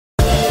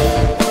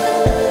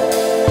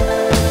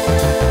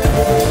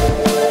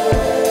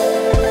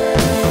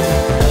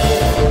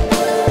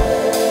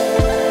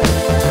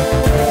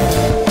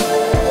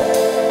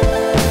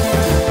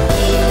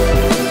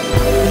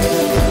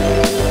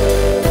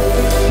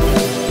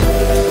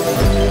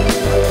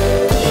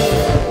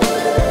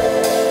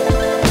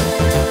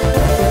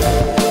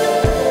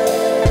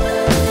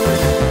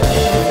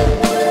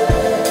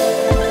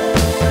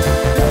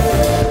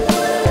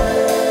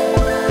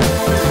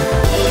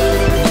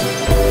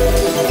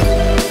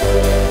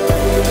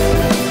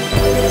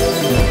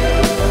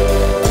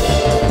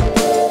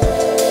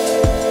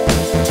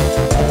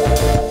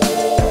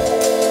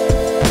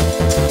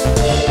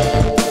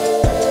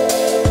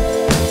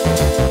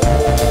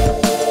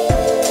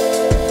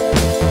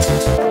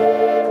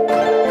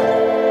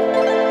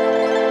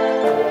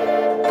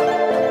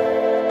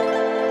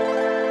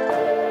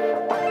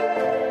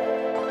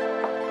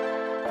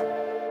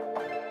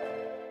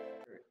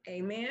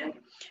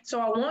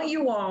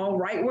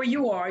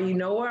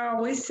I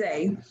always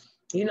say,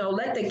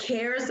 let the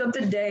cares of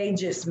the day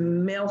just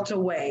melt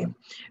away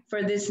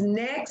for this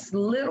next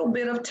little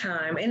bit of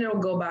time, and it'll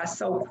go by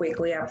so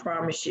quickly, I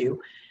promise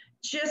you.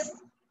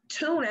 Just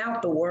tune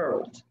out the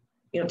world.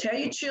 Tell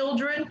your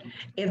children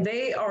if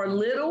they are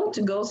little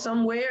to go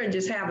somewhere and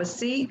just have a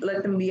seat,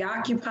 let them be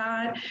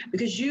occupied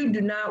because you do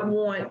not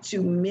want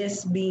to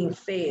miss being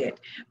fed.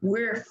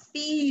 We're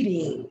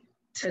feeding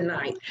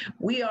tonight.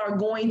 We are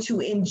going to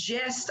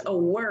ingest a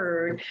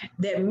word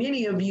that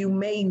many of you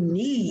may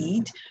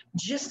need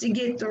just to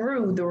get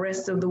through the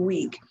rest of the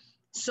week.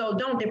 So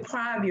don't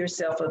deprive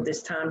yourself of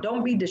this time.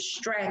 Don't be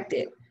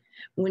distracted.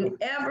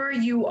 Whenever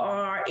you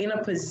are in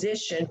a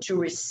position to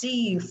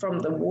receive from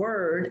the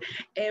word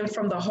and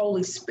from the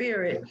Holy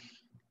Spirit,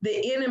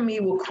 the enemy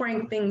will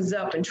crank things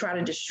up and try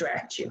to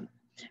distract you.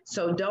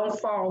 So don't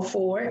fall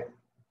for it.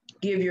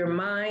 Give your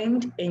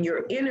mind and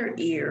your inner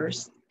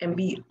ears and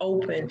be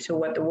open to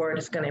what the word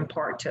is going to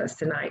impart to us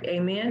tonight.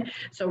 Amen.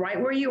 So right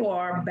where you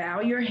are, bow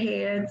your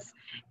heads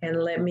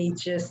and let me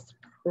just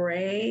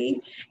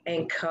pray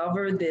and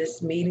cover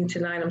this meeting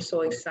tonight. I'm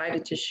so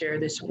excited to share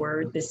this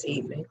word this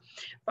evening.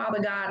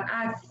 Father God,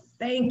 I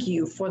thank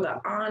you for the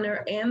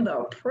honor and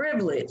the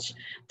privilege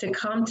to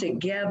come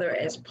together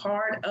as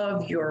part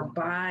of your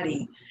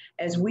body,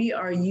 as we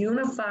are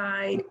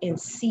unified in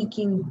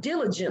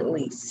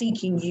diligently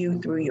seeking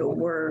you through your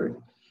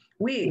word.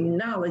 We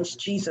acknowledge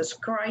Jesus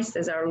Christ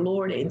as our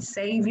Lord and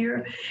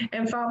Savior.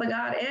 And Father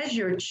God, as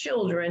your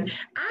children,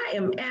 I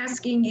am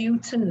asking you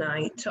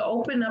tonight to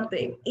open up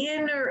the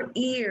inner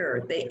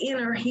ear, the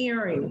inner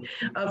hearing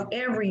of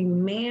every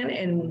man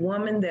and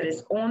woman that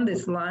is on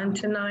this line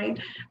tonight.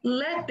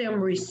 Let them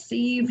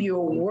receive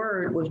your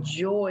word with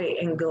joy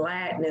and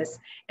gladness,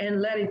 and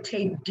let it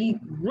take deep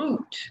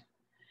root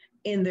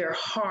in their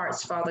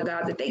hearts, Father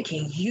God, that they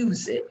can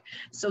use it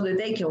so that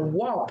they can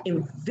walk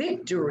in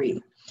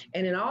victory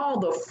and in all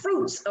the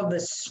fruits of the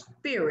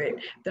Spirit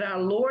that our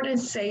Lord and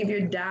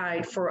Savior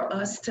died for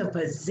us to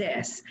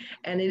possess.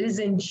 And it is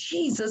in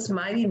Jesus'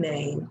 mighty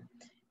name,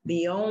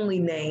 the only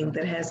name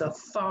that has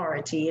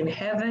authority in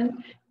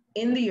heaven,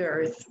 in the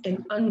earth,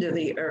 and under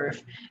the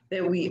earth,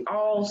 that we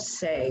all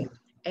say,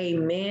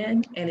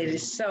 amen, and it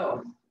is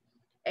so.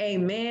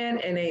 Amen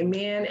and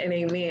amen and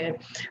amen.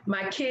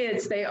 My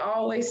kids, they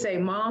always say,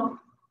 Mom,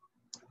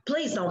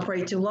 please don't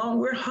pray too long.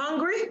 We're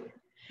hungry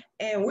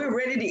and we're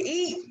ready to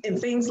eat and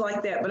things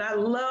like that. But I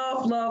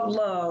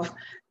love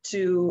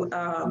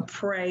to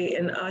pray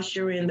and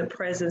usher in the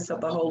presence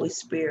of the Holy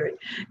Spirit.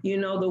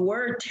 The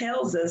word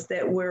tells us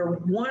that where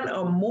one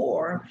or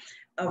more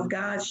of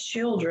God's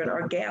children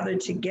are gathered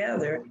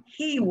together,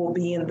 he will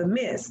be in the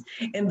midst.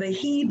 And the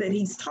he that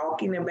he's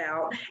talking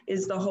about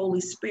is the Holy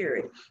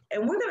Spirit.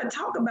 And we're going to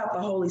talk about the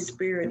Holy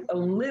Spirit a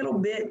little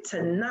bit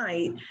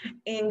tonight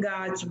in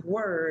God's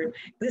word,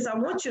 because I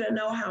want you to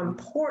know how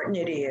important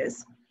it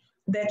is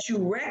that you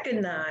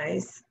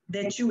recognize,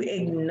 that you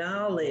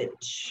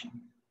acknowledge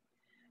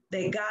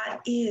that God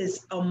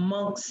is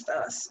amongst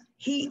us.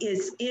 He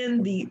is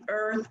in the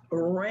earth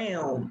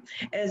realm.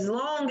 As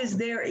long as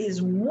there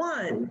is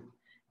one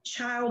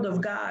child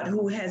of God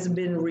who has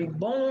been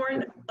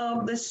reborn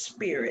of the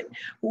Spirit,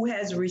 who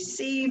has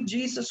received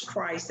Jesus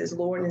Christ as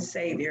Lord and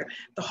Savior,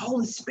 the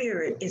Holy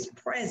Spirit is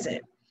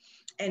present.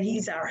 And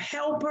he's our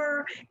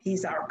helper,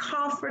 he's our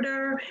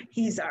comforter,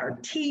 he's our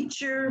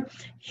teacher.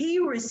 He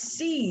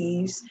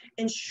receives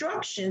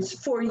instructions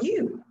for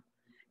you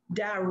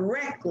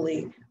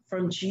directly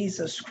from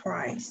Jesus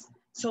Christ.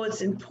 So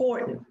it's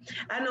important.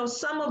 I know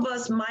some of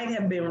us might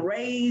have been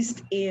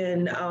raised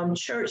in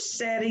church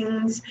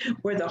settings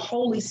where the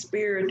Holy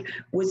Spirit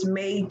was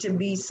made to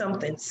be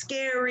something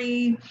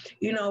scary.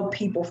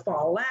 People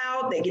fall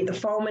out, they get the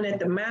foaming at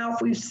the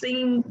mouth. We've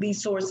seen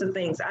these sorts of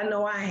things. I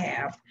know I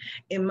have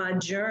in my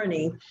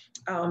journey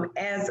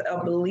as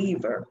a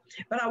believer.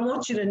 But I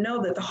want you to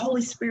know that the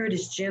Holy Spirit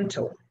is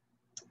gentle.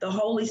 The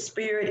Holy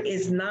Spirit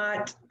is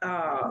not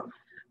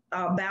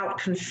about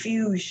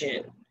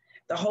confusion.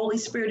 The Holy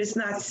Spirit is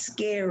not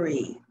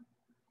scary.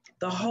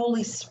 The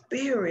Holy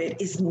Spirit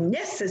is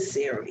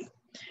necessary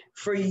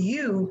for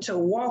you to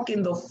walk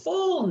in the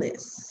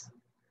fullness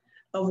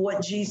of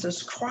what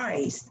Jesus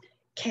Christ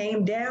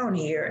came down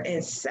here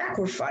and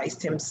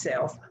sacrificed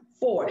himself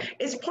for.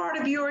 It's part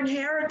of your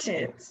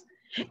inheritance.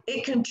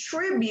 He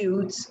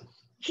contributes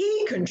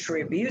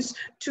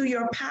to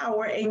your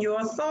power and your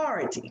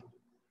authority.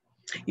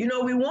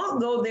 We won't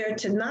go there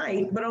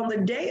tonight, but on the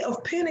day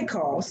of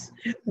Pentecost,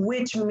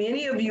 which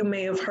many of you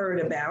may have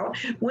heard about,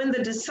 when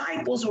the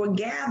disciples were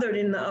gathered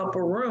in the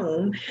upper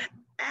room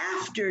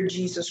after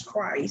Jesus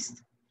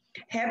Christ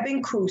had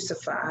been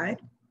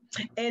crucified,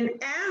 and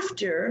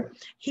after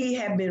he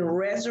had been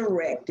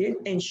resurrected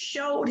and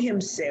showed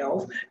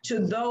himself to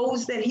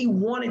those that he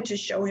wanted to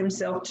show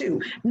himself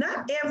to.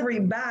 Not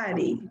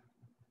everybody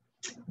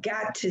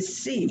got to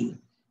see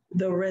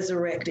the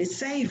resurrected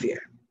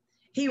Savior.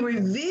 He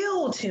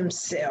revealed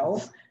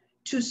himself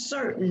to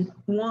certain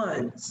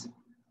ones,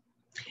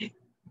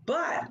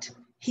 but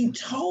he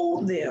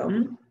told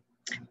them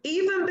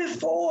even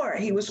before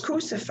he was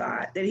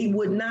crucified that he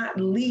would not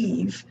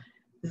leave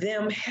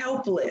them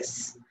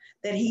helpless,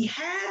 that he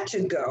had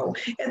to go.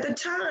 At the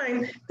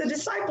time, the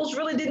disciples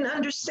really didn't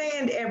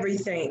understand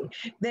everything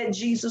that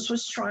Jesus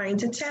was trying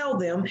to tell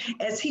them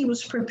as he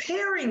was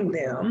preparing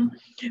them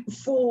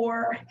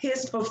for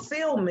his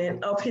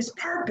fulfillment of his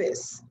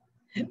purpose,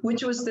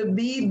 which was to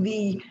be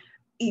the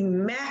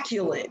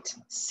immaculate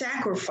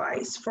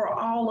sacrifice for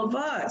all of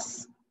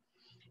us.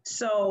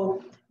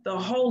 So the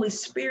Holy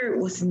Spirit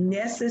was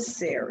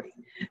necessary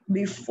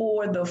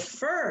before the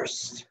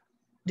first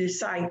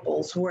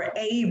disciples were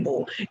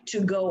able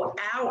to go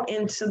out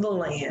into the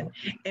land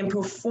and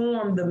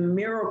perform the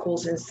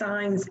miracles and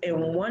signs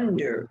and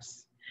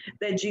wonders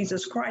that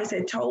Jesus Christ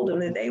had told them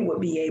that they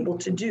would be able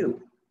to do.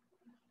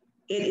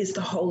 It is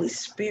the Holy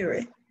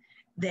Spirit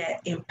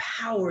that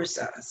empowers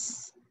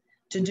us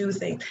to do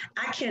things.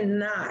 I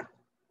cannot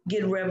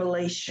get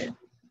revelation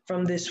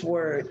from this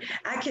word.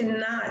 I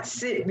cannot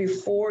sit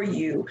before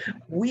you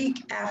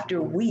week after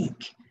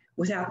week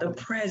without the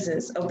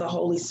presence of the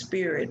Holy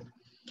Spirit.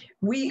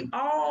 We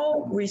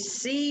all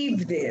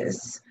receive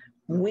this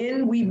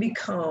when we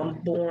become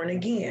born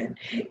again.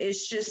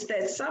 It's just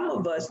that some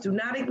of us do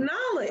not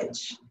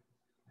acknowledge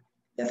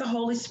that the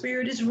Holy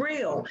Spirit is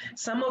real.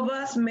 Some of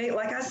us may,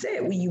 like I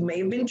said, you may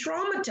have been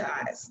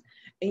traumatized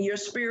in your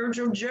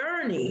spiritual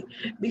journey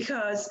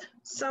because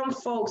some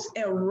folks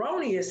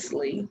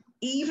erroneously,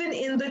 even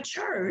in the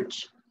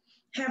church,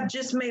 have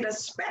just made a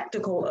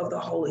spectacle of the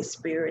Holy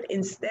Spirit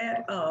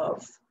instead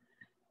of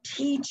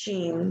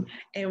teaching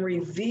and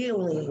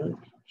revealing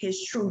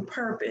his true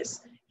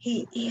purpose.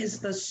 He is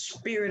the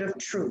Spirit of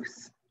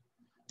truth.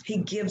 He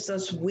gives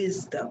us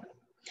wisdom.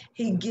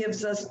 He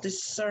gives us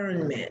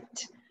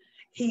discernment.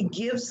 He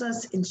gives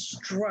us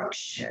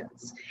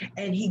instructions,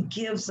 and he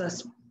gives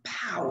us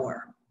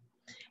power.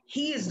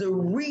 He is the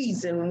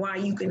reason why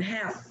you can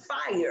have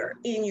fire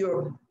in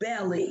your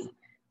belly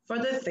for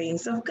the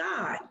things of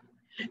God.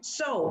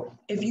 So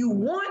if you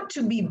want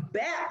to be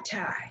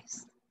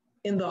baptized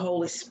in the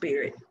Holy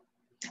Spirit,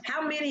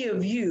 how many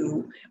of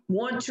you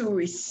want to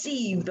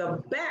receive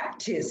the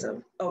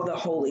baptism of the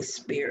Holy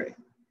Spirit?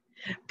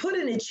 Put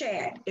in the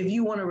chat if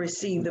you want to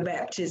receive the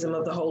baptism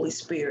of the Holy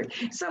Spirit.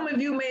 Some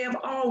of you may have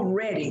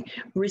already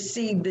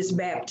received this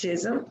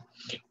baptism.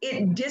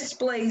 It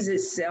displays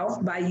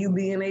itself by you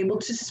being able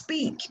to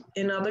speak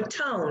in other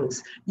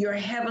tongues, your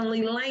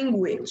heavenly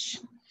language.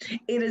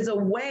 It is a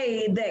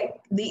way that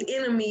the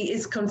enemy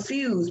is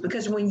confused,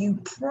 because when you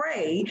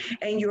pray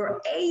and you're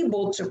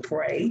able to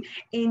pray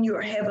in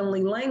your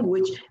heavenly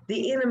language,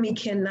 the enemy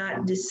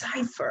cannot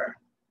decipher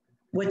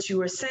what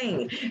you are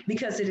saying,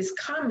 because it is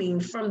coming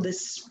from the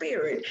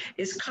Spirit.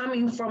 It's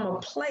coming from a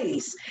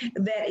place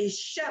that is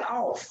shut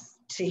off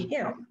to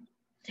him.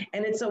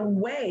 And it's a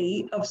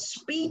way of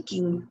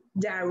speaking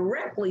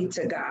directly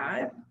to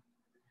God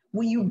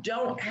when you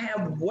don't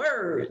have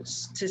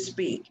words to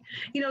speak.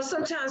 You know,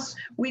 sometimes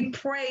we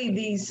pray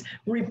these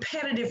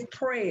repetitive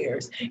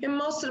prayers, and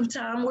most of the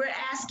time we're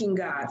asking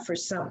God for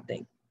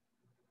something.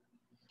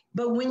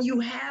 But when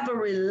you have a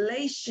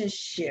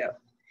relationship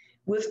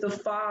with the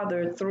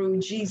Father through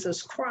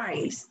Jesus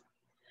Christ,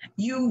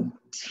 you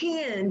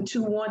tend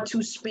to want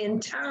to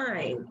spend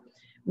time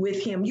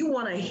with him. You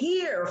want to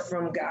hear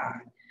from God.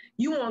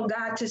 You want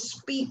God to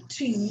speak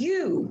to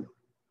you,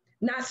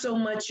 not so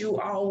much you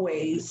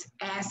always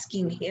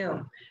asking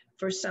him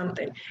for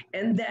something.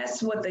 And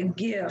that's what the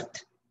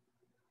gift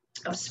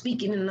of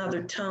speaking in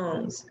other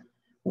tongues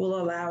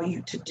will allow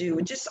you to do.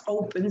 It just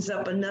opens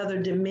up another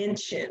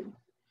dimension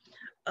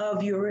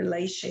of your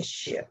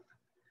relationship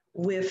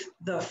with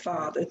the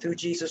Father through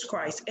Jesus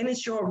Christ. And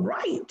it's your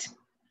right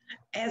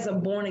as a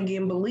born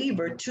again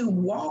believer to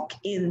walk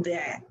in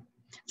that.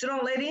 So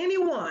don't let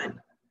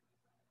anyone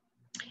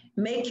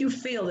make you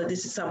feel that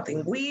this is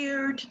something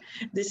weird.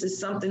 This is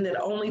something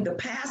that only the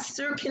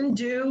pastor can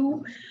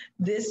do.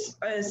 This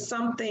is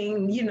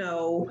something, you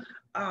know,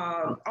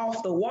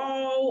 off the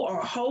wall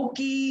or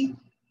hokey.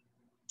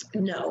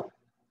 No,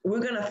 we're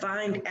going to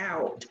find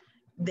out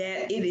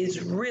that it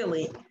is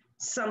really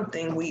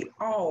something we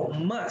all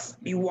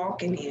must be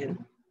walking in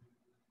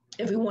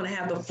if we want to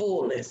have the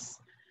fullness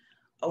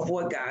of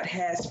what God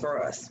has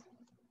for us.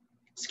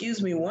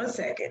 Excuse me one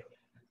second.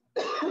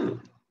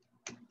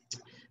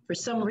 For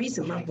some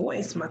reason, my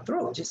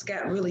throat just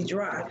got really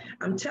dry.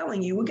 I'm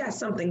telling you, we got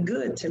something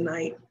good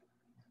tonight.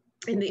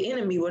 And the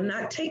enemy will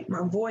not take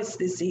my voice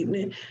this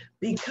evening,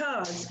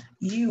 because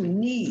you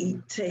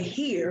need to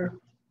hear.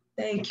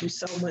 Thank you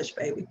so much,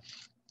 baby.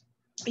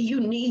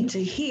 You need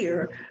to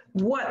hear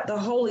what the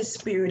Holy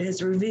Spirit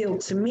has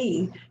revealed to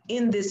me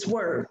in this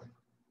word.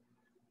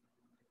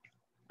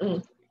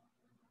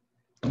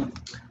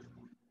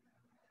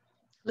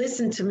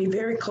 Listen to me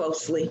very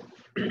closely.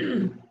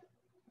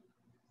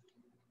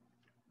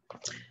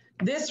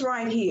 This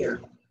right here,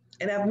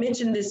 and I've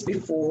mentioned this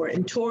before,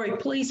 and Tori,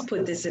 please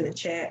put this in the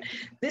chat.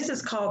 This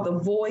is called the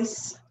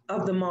voice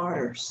of the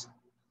martyrs.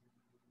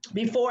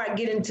 Before I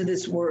get into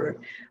this word,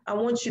 I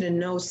want you to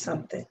know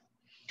something.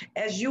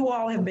 As you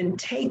all have been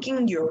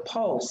taking your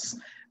pulse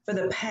for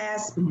the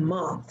past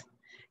month,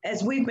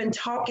 as we've been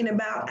talking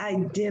about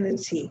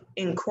identity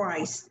in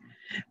Christ,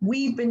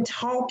 We've been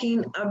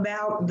talking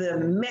about the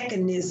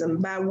mechanism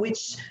by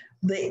which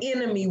the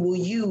enemy will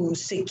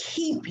use to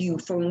keep you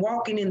from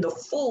walking in the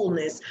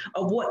fullness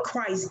of what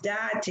Christ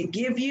died to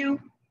give you.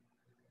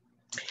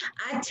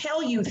 I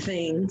tell you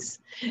things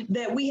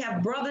that we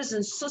have brothers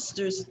and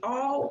sisters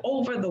all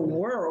over the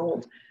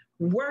world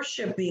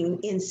worshiping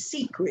in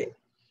secret,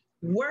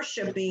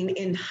 worshiping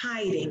in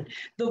hiding.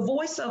 The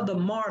Voice of the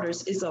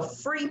Martyrs is a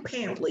free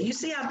pamphlet. You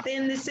see how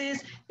thin this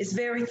is? It's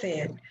very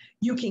thin.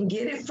 You can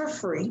get it for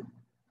free.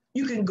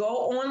 You can go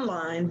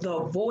online,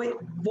 the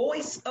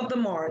Voice of the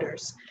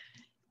Martyrs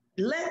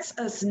lets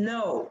us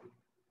know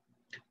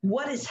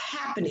what is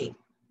happening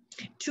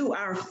to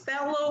our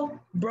fellow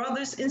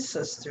brothers and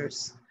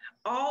sisters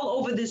all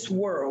over this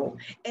world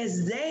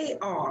as they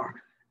are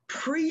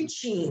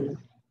preaching,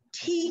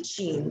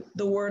 teaching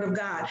the word of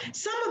God.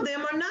 Some of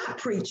them are not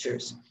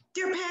preachers.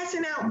 They're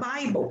passing out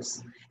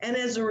Bibles. And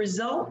as a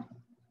result,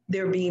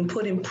 they're being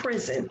put in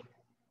prison.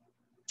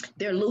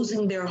 They're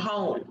losing their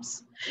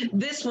homes.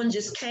 This one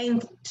just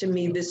came to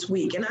me this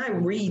week, and I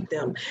read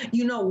them.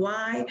 You know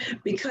why?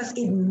 Because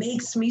it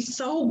makes me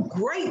so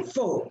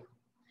grateful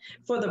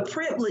for the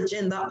privilege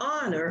and the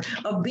honor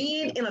of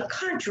being in a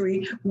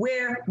country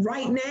where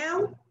right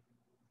now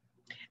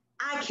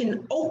I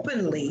can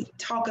openly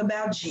talk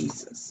about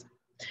Jesus.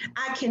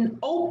 I can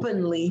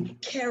openly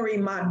carry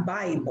my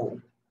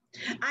Bible.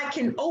 I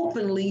can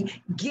openly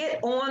get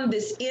on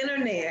this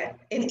internet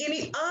and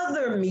any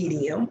other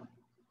medium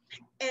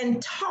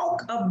and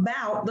talk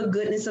about the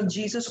goodness of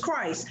Jesus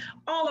Christ.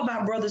 All of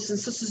our brothers and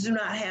sisters do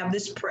not have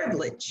this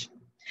privilege.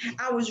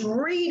 I was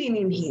reading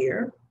in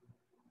here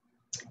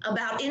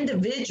about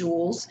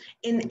individuals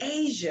in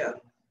Asia,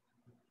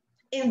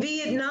 in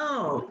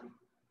Vietnam,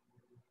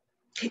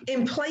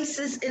 in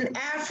places in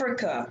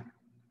Africa,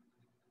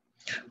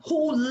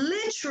 who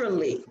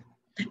literally,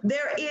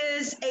 there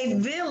is a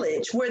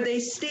village where they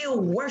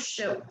still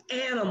worship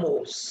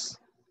animals.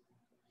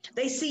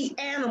 They see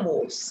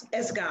animals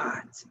as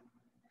gods.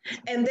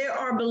 And there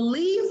are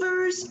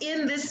believers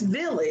in this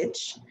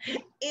village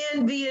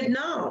in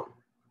Vietnam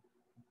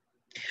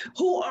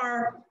who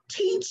are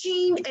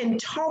teaching and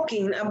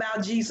talking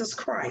about Jesus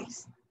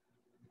Christ.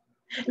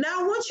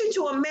 Now, I want you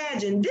to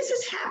imagine this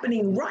is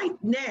happening right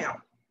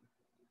now.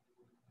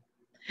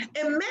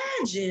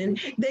 Imagine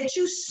that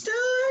you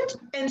stood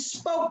and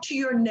spoke to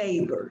your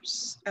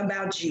neighbors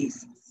about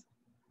Jesus.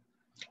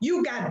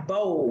 You got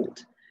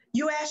bold.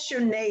 You asked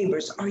your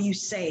neighbors, are you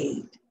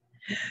saved?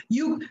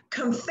 You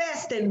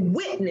confessed and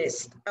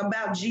witnessed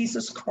about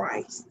Jesus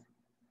Christ.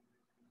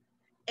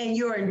 And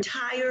your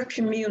entire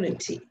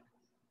community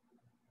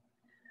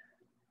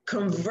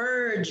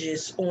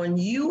converges on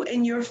you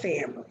and your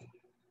family,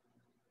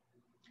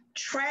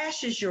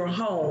 trashes your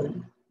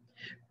home,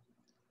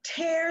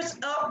 tears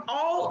up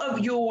all of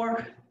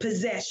your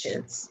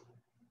possessions,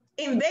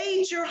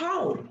 invades your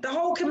home, the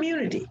whole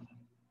community,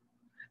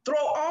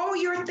 throw all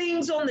your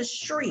things on the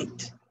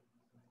street,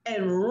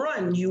 and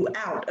run you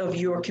out of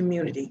your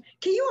community.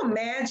 Can you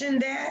imagine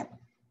that?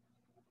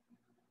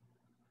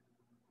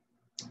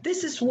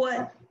 This is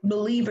what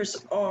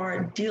believers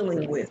are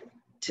dealing with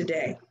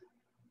today.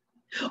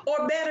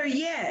 Or better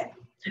yet,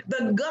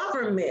 the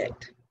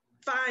government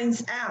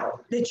finds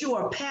out that you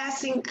are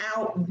passing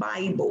out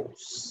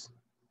Bibles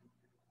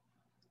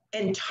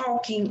and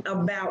talking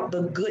about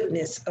the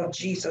goodness of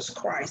Jesus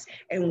Christ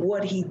and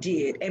what he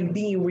did and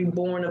being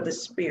reborn of the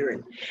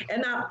Spirit.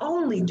 And not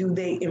only do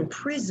they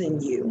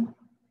imprison you,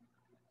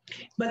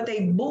 but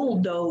they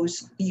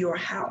bulldoze your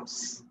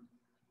house,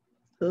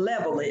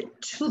 level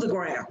it to the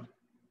ground.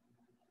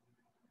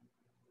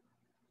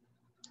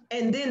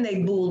 And then they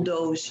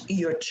bulldoze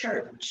your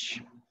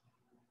church.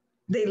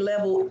 They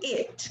level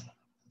it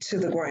to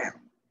the ground.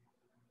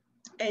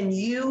 And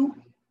you,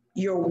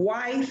 your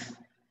wife,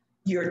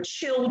 your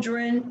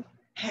children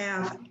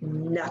have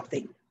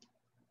nothing.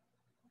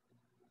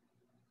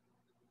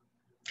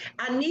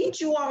 I need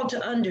you all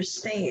to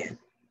understand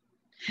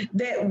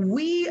that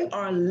we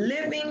are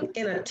living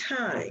in a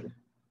time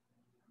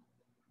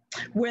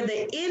where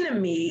the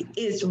enemy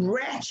is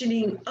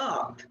ratcheting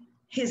up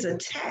his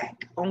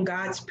attack on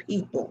God's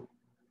people.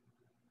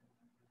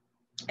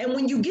 And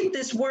when you get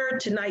this word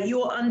tonight,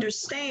 you'll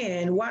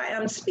understand why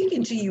I'm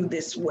speaking to you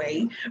this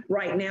way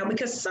right now,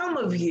 because some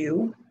of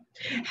you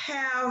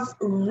have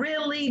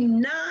really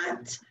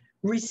not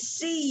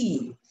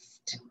received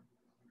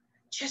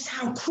just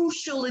how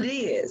crucial it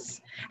is,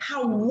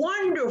 how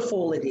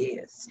wonderful it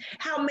is,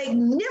 how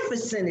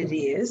magnificent it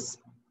is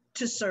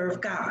to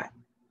serve God.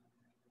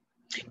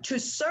 To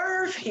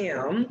serve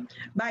him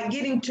by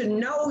getting to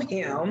know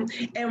him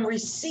and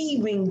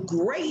receiving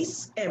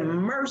grace and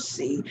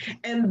mercy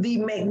and the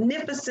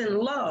magnificent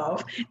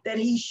love that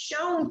he's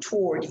shown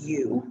toward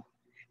you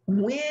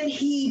when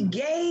he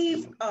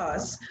gave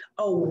us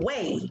a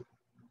way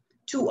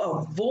to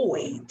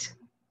avoid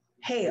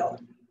hell.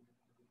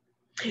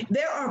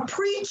 There are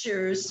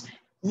preachers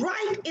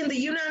right in the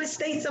United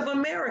States of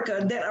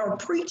America that are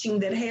preaching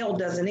that hell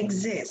doesn't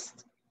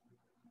exist.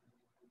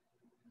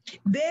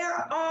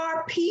 There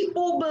are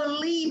people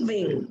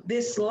believing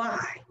this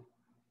lie.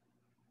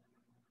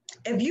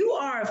 If you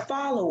are a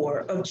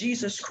follower of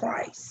Jesus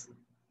Christ,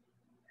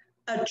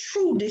 a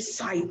true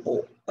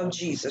disciple of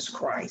Jesus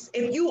Christ,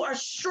 if you are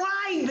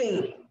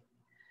striving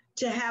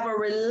to have a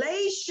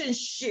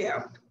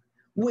relationship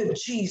with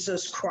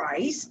Jesus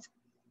Christ,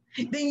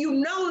 then you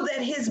know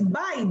that his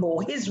Bible,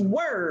 his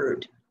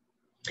word,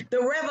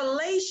 the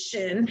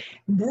revelation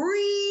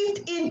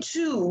breathed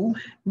into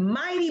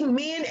mighty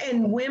men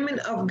and women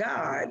of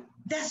God,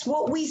 that's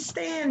what we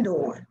stand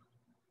on.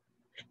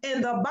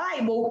 And the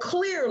Bible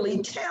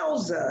clearly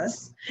tells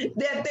us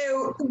that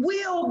there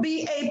will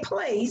be a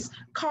place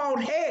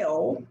called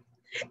hell.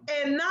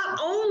 And not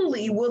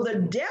only will the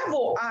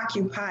devil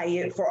occupy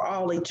it for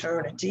all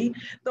eternity,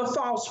 the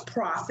false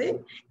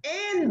prophet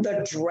and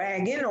the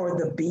dragon or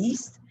the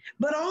beast,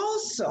 but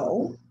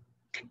also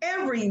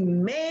every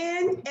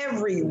man,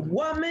 every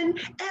woman,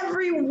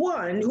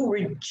 everyone who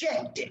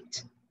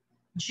rejected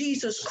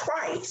Jesus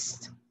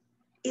Christ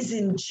is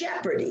in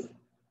jeopardy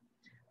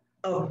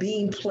of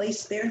being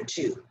placed there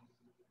too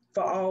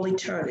for all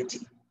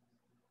eternity.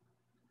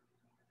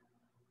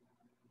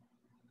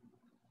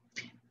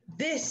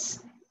 This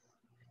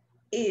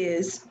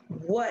is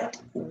what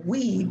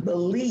we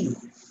believe,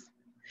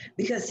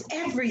 because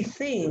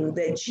everything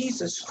that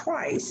Jesus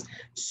Christ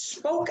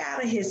spoke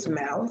out of his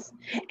mouth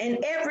and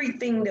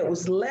everything that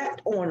was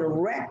left on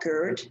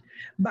record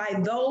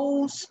by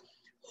those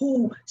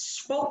who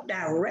spoke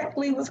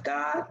directly with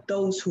God,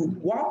 those who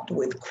walked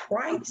with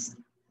Christ,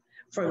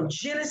 from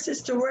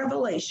Genesis to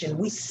Revelation,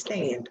 we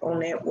stand on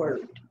that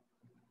word.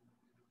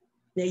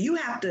 Now you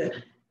have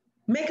to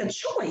make a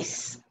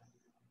choice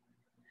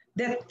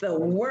that the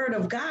word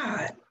of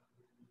God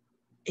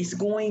is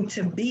going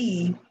to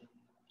be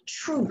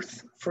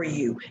truth for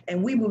you.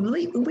 And we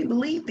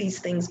believe these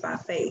things by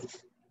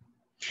faith.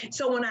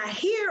 So when I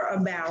hear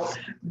about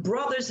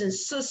brothers and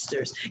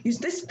sisters, use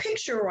this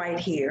picture right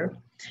here.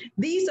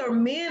 These are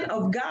men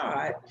of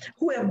God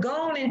who have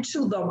gone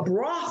into the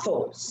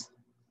brothels.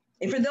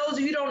 And for those of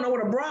you who don't know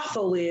what a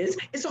brothel is,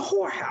 it's a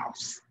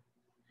whorehouse.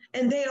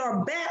 And they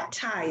are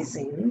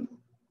baptizing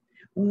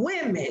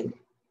women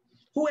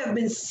who have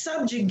been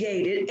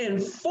subjugated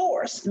and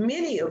forced,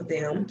 many of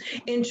them,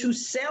 into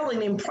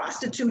selling and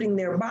prostituting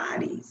their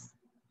bodies.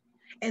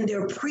 And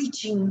they're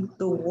preaching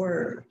the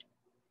word.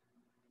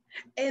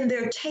 And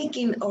they're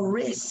taking a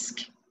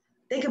risk.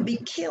 They could be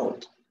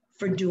killed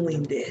for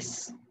doing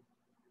this.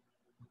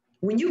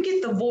 When you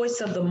get the voice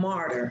of the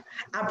martyr,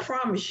 I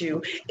promise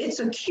you, it's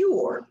a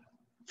cure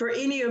for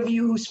any of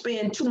you who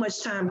spend too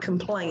much time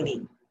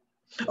complaining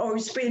or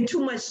spend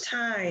too much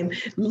time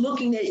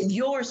looking at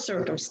your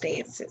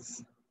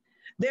circumstances.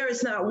 There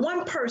is not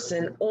one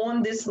person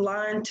on this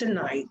line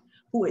tonight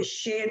who has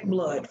shed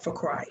blood for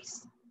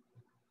Christ,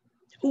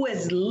 who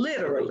has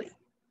literally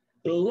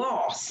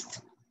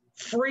lost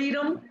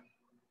freedom,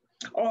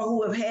 or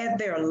who have had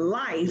their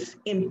life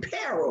in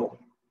peril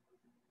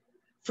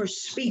for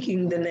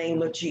speaking the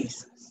name of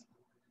Jesus.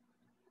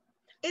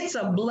 It's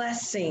a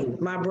blessing,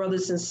 my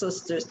brothers and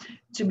sisters,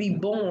 to be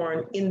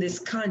born in this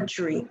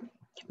country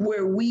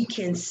where we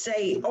can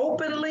say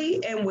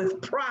openly and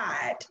with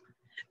pride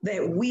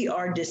that we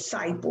are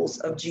disciples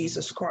of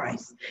Jesus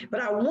Christ.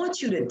 But I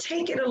want you to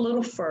take it a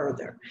little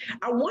further.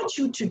 I want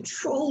you to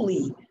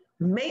truly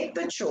make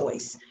the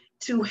choice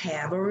to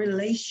have a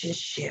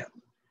relationship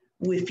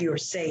with your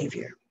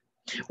Savior.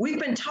 We've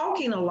been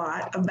talking a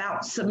lot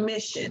about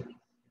submission,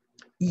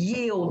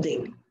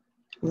 yielding,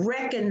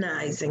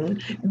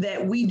 recognizing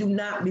that we do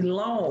not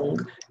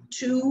belong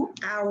to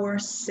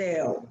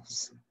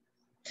ourselves.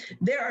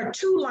 There are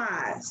two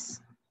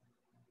lies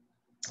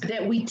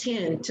that we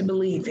tend to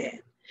believe in.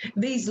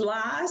 These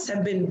lies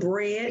have been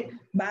bred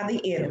by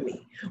the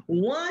enemy.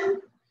 One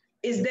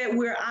is that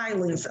we're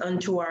islands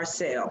unto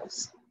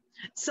ourselves.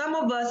 Some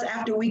of us,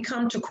 after we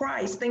come to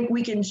Christ, think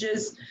we can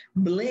just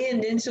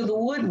blend into the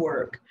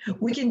woodwork.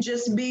 We can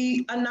just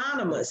be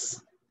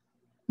anonymous,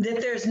 that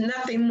there's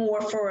nothing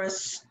more for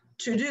us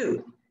to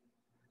do.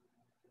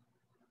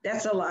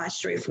 That's a lie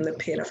straight from the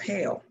pit of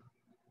hell.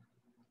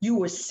 You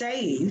were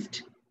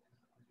saved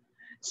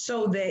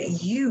so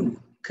that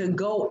you could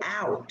go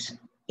out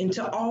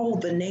into all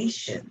the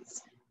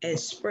nations and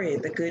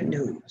spread the good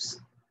news.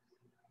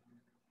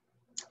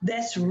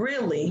 That's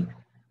really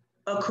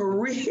a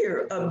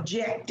career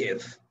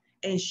objective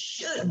and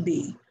should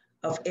be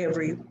of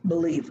every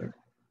believer.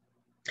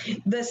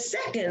 The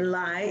second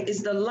lie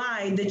is the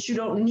lie that you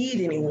don't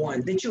need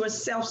anyone, that you are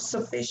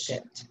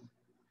self-sufficient,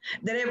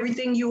 that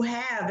everything you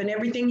have and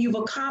everything you've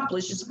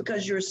accomplished is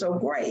because you're so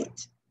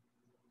great.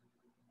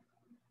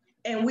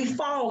 And we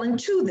fall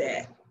into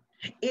that.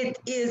 It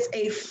is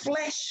a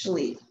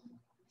fleshly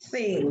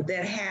thing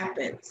that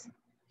happens.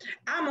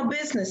 I'm a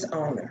business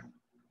owner.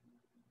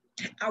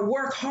 I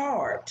work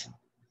hard,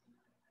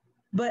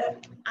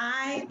 but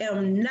I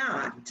am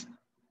not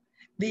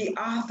the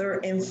author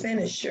and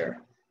finisher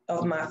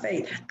of my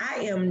faith. I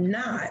am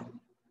not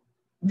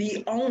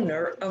the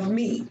owner of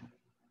me.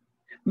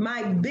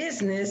 My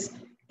business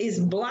is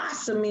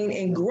blossoming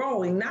and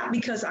growing, not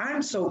because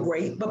I'm so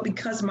great, but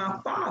because my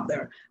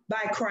Father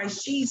by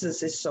Christ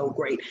Jesus is so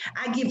great.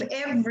 I give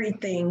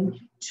everything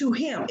to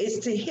him. It's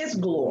to his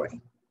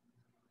glory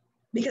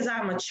because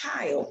I'm a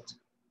child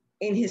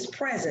in his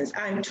presence.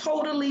 I'm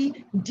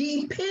totally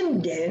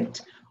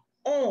dependent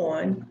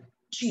on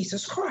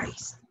Jesus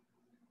Christ.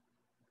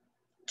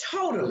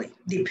 Totally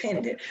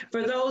dependent.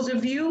 For those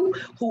of you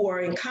who are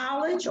in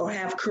college or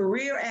have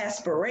career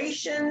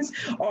aspirations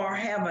or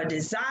have a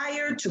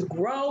desire to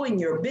grow in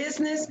your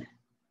business,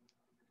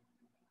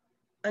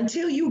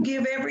 until you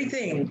give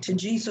everything to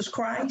Jesus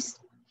Christ,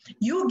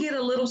 you'll get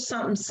a little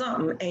something,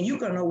 something, and you're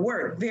going to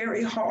work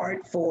very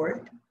hard for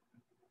it.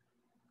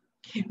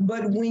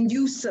 But when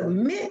you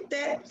submit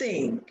that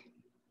thing,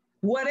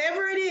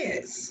 whatever it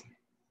is,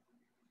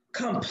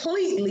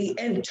 completely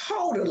and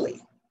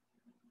totally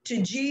to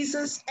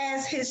Jesus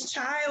as his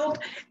child,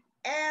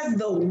 as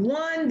the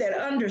one that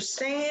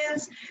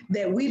understands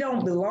that we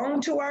don't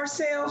belong to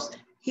ourselves,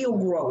 he'll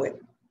grow it.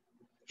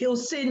 He'll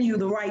send you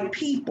the right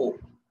people.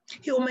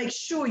 He'll make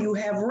sure you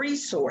have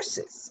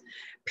resources.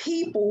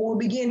 People will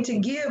begin to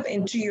give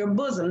into your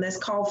bosom. That's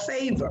called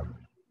favor.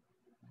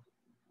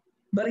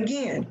 But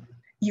again,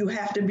 you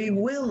have to be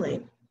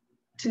willing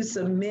to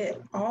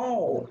submit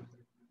all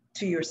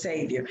to your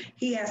Savior.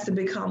 He has to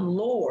become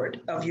Lord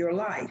of your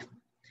life.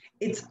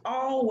 It's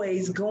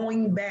always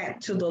going back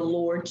to the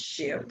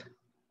lordship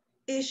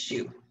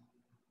issue.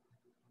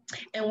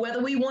 And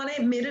whether we want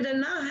to admit it or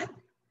not,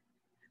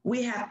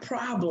 we have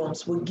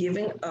problems with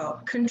giving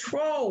up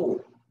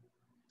control.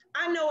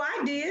 I know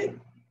I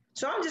did.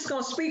 So I'm just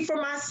going to speak for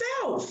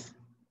myself.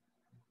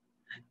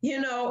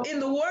 You know, in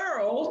the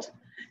world,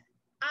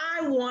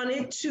 I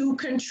wanted to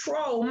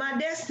control my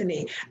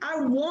destiny.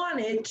 I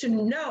wanted to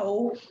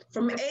know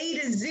from A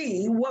to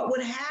Z what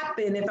would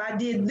happen if I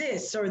did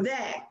this or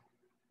that.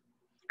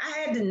 I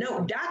had to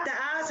know, dot the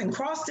I's and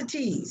cross the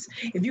T's.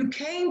 If you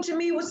came to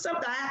me with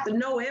something, I have to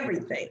know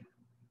everything.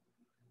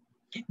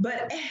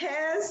 But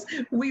as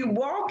we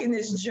walk in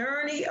this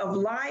journey of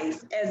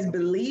life as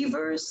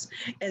believers,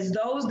 as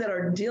those that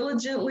are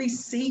diligently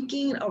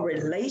seeking a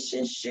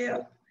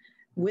relationship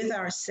with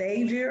our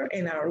Savior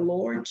and our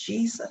Lord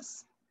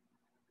Jesus,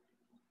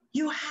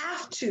 you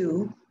have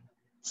to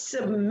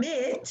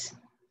submit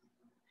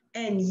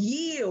and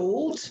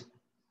yield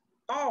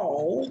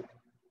all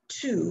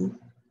to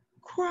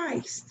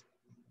Christ.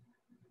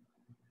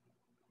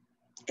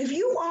 If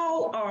you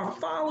all are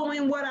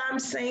following what I'm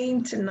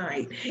saying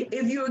tonight,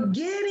 if you're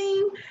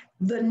getting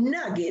the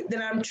nugget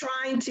that I'm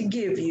trying to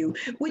give you,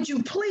 would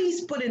you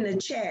please put in the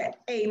chat,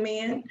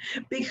 amen?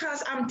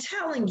 Because I'm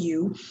telling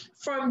you,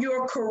 from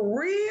your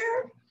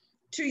career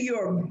to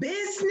your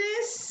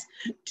business,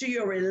 to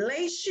your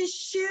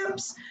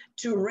relationships,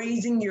 to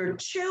raising your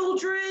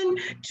children,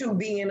 to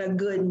being a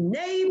good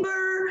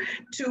neighbor,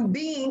 to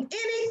being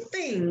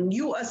anything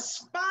you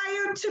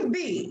aspire to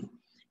be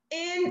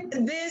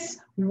in this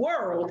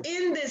world,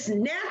 in this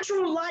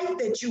natural life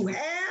that you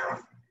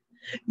have,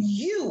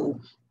 you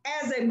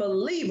as a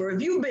believer,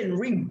 if you've been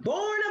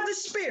reborn of the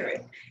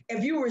Spirit,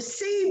 if you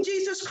receive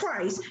Jesus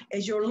Christ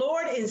as your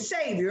Lord and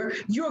Savior,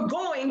 you're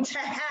going to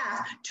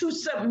have to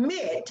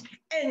submit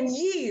and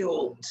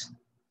yield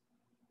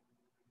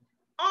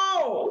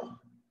all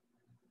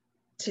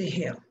to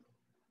him.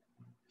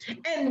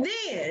 And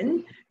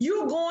then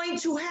you're going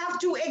to have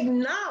to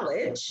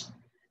acknowledge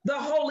the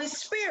Holy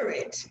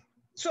Spirit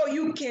so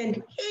you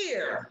can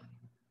hear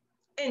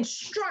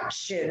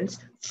instructions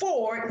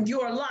for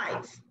your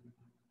life.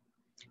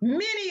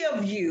 Many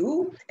of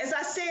you, as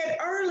I said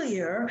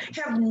earlier,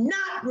 have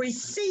not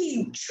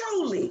received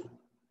truly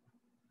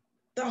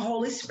the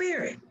Holy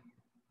Spirit.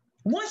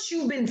 Once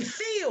you've been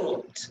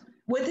filled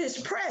with his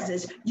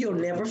presence, you'll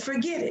never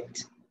forget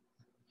it.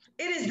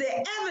 It is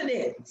the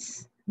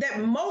evidence that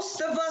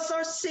most of us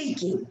are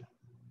seeking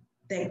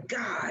that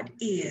God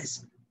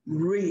is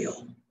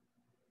real.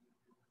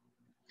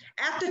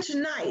 After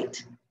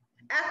tonight,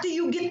 after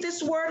you get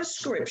this word of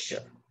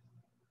scripture,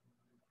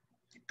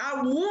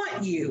 I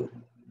want you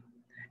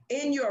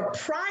in your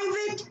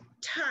private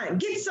time,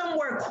 get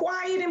somewhere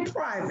quiet and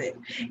private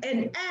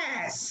and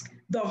ask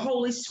the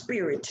Holy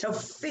Spirit to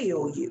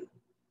fill you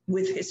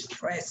with his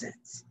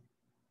presence.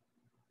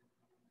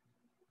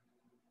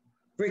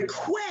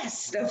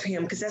 Request of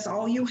him, because that's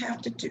all you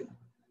have to do,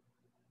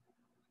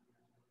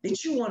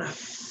 that you want to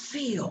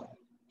feel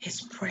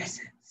his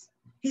presence.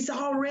 He's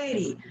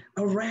already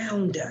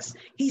around us.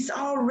 He's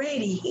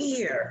already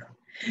here,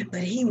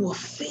 but he will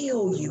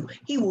fill you.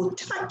 He will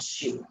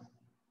touch you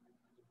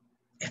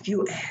if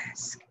you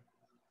ask.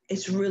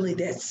 It's really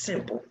that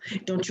simple.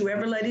 Don't you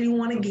ever let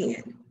anyone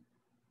again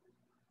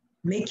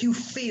make you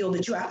feel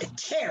that you have to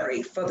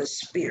tarry for the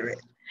Spirit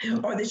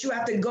or that you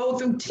have to go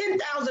through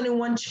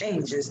 10,001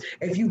 changes.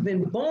 If you've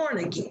been born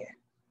again,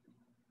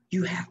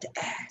 you have to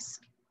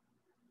ask.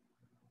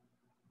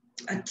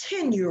 A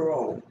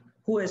 10-year-old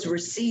who has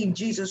received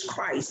Jesus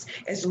Christ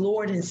as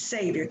Lord and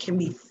Savior can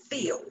be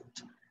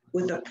filled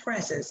with the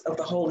presence of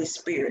the Holy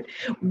Spirit.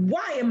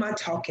 Why am I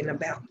talking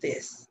about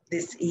this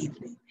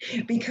evening?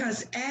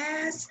 Because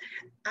as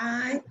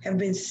I have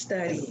been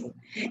studying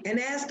and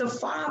as the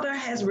Father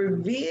has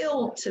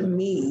revealed to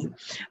me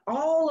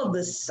all of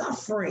the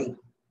suffering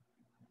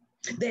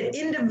that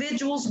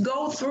individuals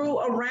go through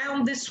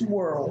around this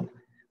world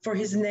for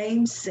his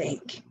name's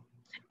sake,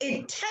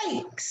 it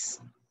takes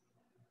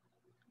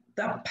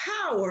the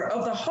power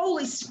of the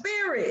Holy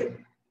Spirit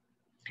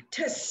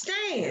to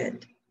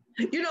stand.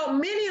 You know,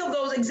 many of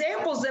those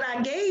examples that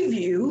I gave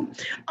you,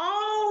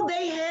 all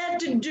they had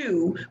to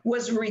do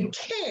was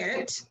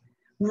recant,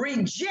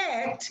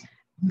 reject,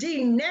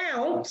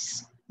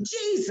 denounce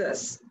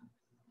Jesus,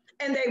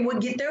 and they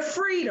would get their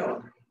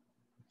freedom.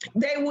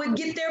 They would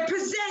get their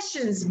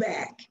possessions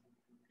back.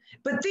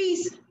 But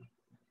these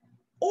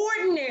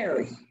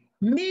ordinary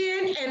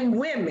men and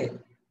women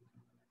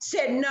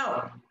said,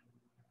 no,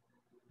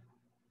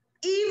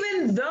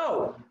 even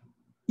though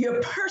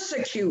you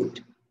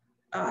persecute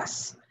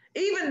us,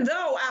 even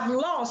though I've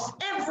lost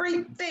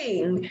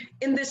everything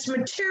in this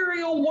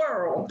material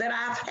world that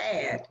I've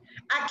had,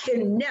 I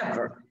can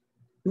never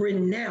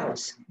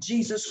renounce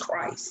Jesus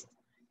Christ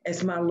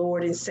as my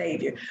Lord and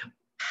Savior.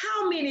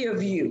 How many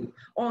of you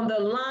on the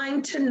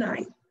line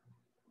tonight,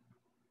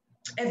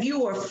 if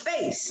you are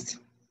faced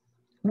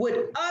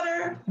with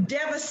utter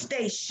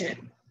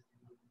devastation,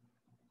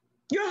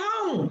 your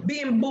home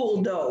being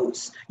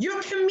bulldozed,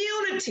 your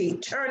community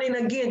turning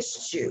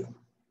against you,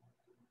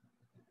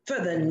 for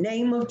the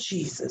name of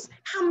Jesus,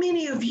 how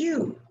many of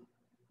you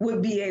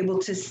would be able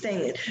to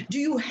stand? Do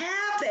you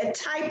have that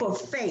type of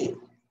faith?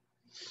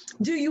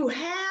 Do you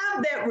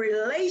have that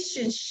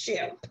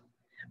relationship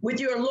with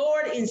your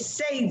Lord and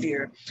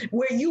Savior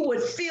where you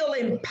would feel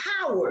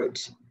empowered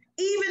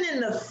even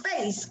in the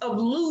face of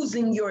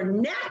losing your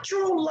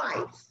natural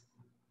life,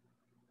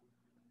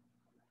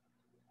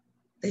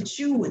 that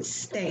you would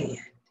stand?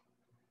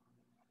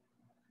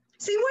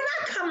 See, we're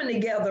not coming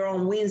together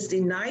on Wednesday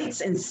nights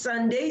and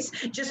Sundays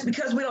just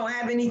because we don't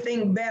have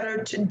anything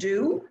better to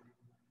do.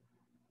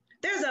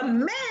 There's a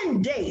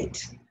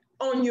mandate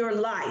on your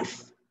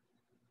life.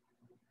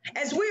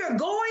 As we are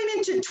going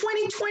into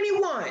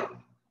 2021,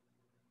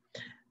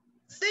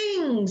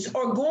 things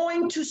are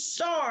going to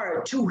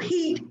start to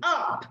heat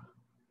up.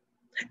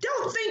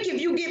 Don't think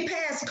if you get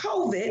past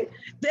COVID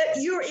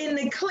that you're in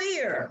the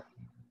clear.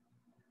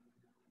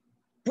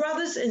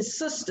 Brothers and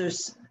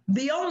sisters,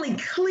 the only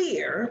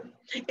clear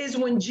is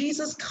when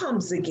Jesus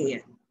comes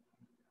again.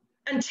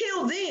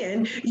 Until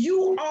then,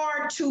 you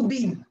are to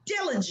be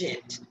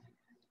diligent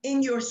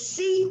in your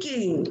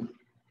seeking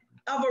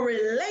of a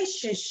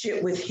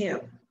relationship with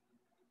him.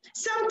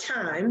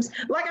 Sometimes,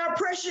 like our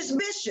precious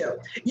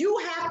bishop, you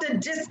have to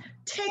just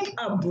take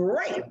a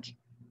break.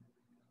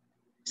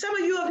 Some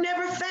of you have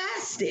never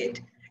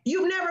fasted.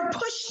 You've never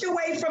pushed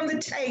away from the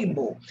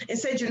table and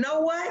said, you know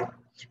what?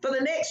 For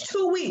the next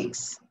 2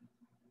 weeks,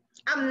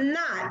 I'm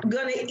not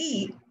going to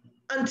eat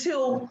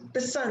until the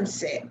sun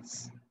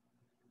sets.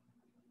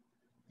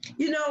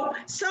 You know,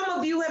 some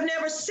of you have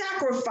never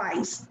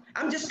sacrificed.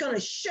 I'm just going to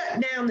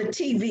shut down the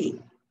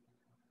TV.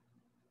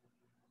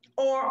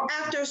 Or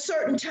after a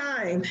certain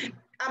time,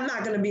 I'm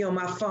not going to be on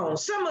my phone.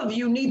 Some of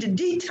you need to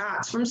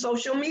detox from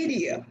social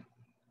media.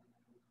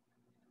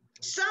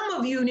 Some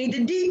of you need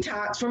to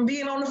detox from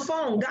being on the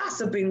phone,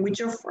 gossiping with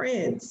your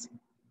friends.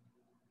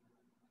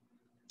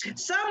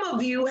 Some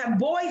of you have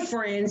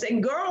boyfriends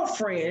and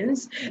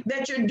girlfriends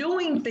that you're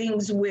doing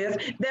things with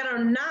that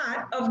are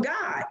not of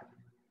God,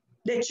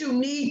 that you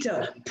need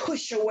to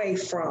push away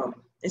from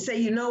and say,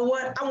 you know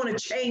what? I want to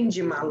change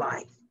in my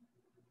life.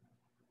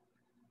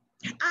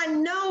 I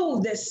know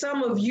that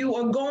some of you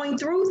are going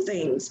through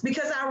things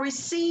because I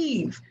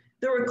receive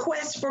the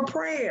request for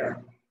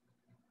prayer.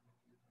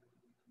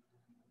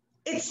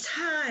 It's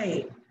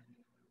time.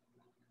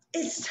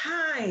 It's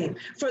time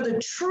for the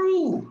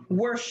true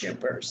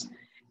worshipers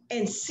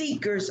and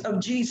seekers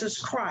of Jesus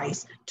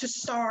Christ to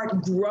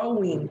start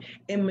growing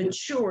and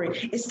maturing.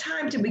 It's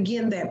time to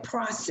begin that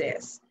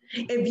process.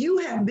 If you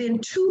have been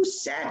too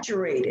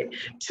saturated,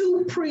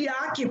 too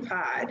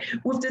preoccupied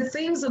with the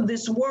things of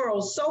this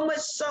world, so much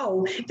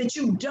so that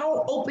you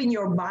don't open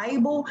your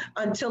Bible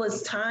until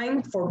it's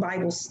time for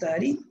Bible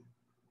study,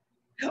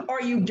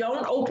 or you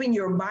don't open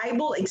your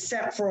Bible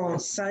except for on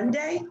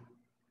Sunday,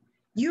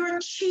 you're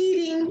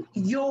cheating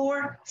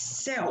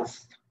yourself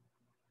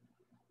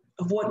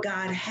of what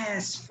God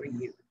has for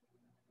you.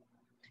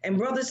 And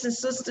brothers and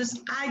sisters,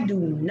 I do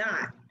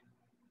not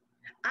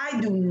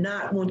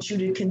want you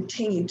to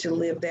continue to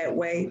live that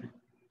way.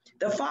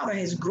 The Father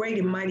has great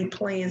and mighty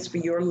plans for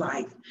your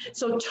life.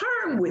 So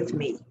turn with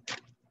me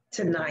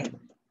tonight.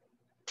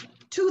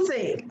 2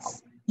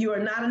 things. You are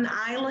not an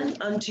island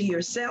unto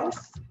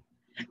yourself,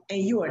 and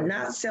you are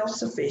not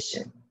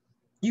self-sufficient.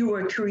 You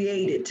were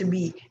created to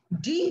be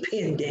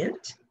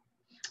dependent,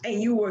 and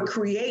you were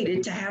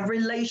created to have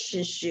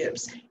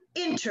relationships,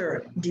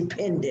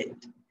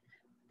 interdependent.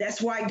 That's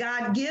why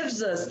God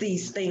gives us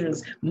these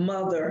things,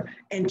 mother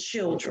and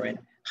children,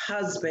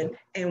 husband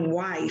and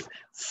wife,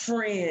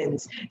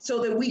 friends,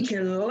 so that we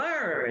can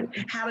learn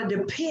how to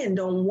depend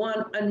on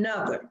one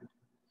another.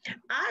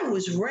 I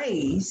was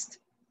raised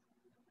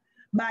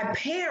by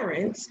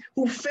parents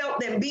who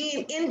felt that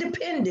being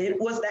independent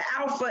was the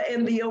alpha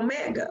and the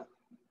omega.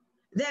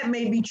 That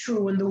may be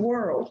true in the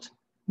world,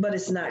 but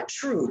it's not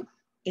true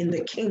in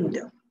the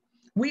kingdom.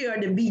 We are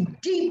to be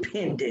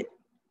dependent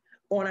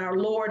on our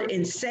Lord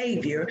and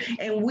Savior,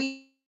 and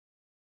we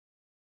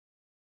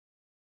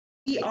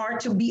are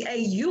to be a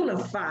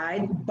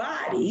unified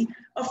body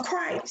of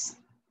Christ.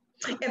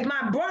 If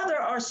my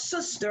brother or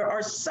sister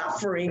are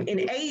suffering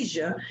in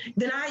Asia,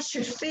 then I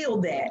should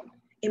feel that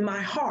in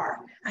my heart.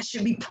 I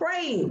should be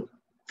praying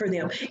for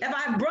them. If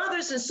I have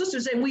brothers and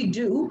sisters, and we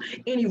do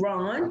in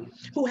Iran,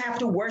 who have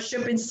to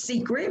worship in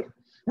secret,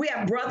 we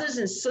have brothers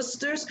and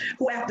sisters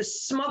who have to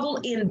smuggle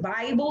in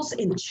Bibles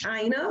in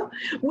China.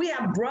 We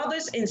have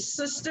brothers and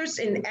sisters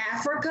in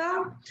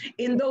Africa,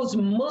 in those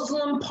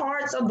Muslim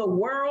parts of the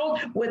world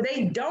where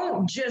they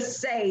don't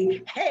just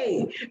say,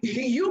 hey,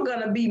 you're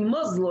going to be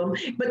Muslim,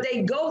 but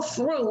they go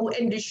through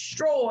and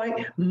destroy,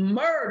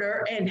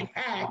 murder, and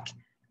hack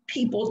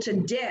people to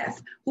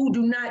death who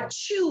do not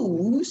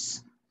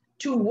choose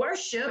to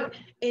worship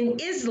in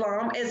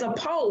Islam as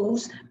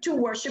opposed to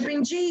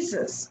worshiping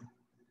Jesus.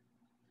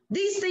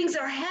 These things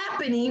are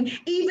happening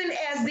even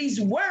as these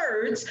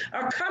words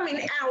are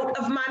coming out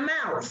of my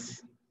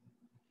mouth.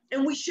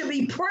 And we should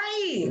be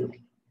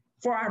praying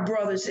for our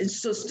brothers and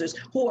sisters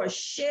who are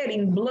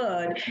shedding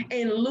blood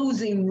and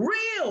losing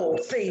real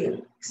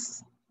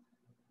things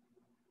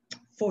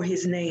for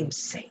his name's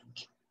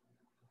sake,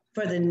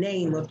 for the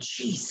name of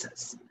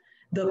Jesus,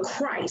 the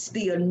Christ,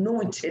 the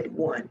anointed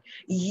one,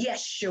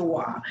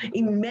 Yeshua,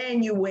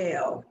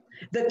 Emmanuel,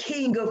 the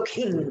King of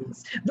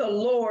Kings, the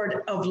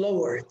Lord of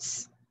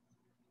Lords.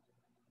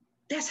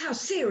 That's how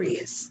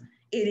serious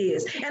it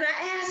is. And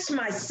I asked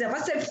myself,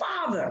 I said,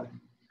 Father,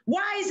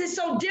 why is it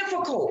so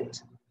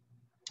difficult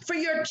for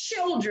your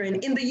children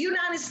in the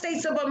United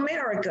States of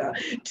America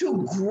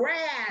to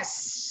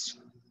grasp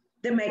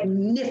the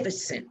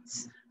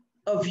magnificence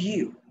of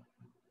you?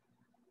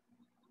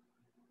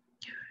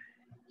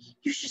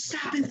 You should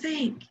stop and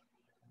think,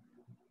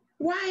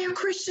 why are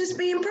Christians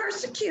being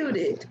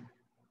persecuted?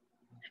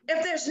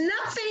 If there's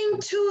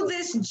nothing to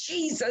this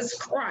Jesus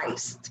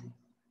Christ,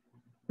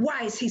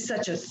 why is he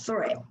such a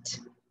threat?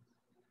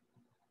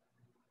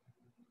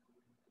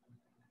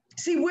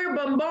 See, we're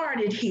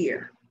bombarded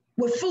here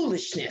with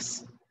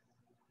foolishness,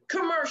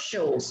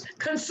 commercials,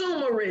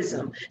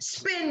 consumerism,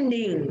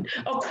 spending,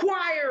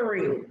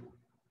 acquiring,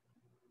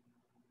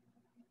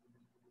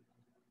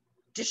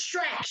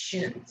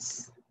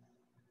 distractions,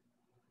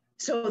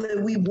 so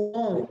that we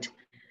won't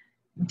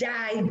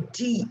dive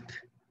deep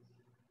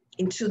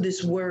into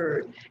this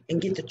word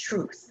and get the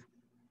truth.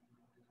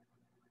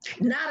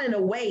 Not in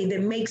a way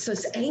that makes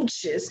us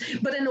anxious,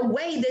 but in a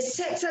way that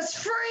sets us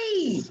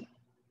free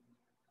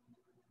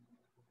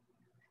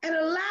and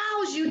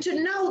allows you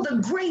to know the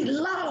great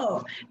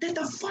love that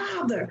the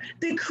Father,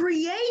 the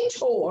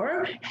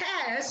Creator,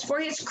 has for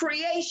his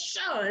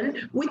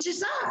creation, which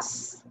is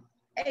us.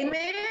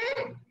 Amen?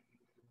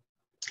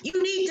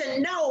 You need to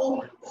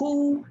know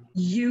who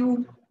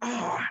you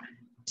are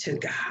to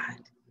God.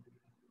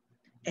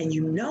 And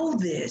you know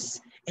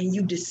this, and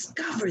you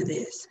discover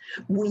this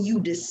when you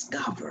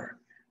discover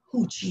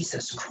who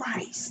Jesus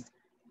Christ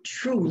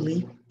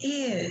truly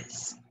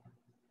is.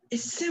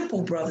 It's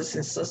simple, brothers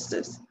and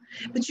sisters,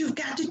 but you've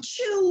got to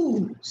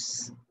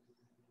choose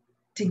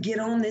to get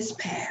on this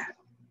path.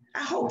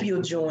 I hope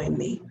you'll join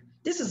me.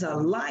 This is a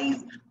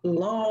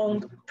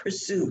lifelong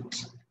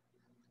pursuit,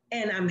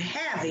 and I'm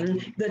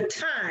having the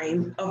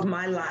time of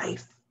my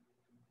life.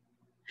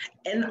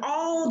 And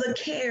all the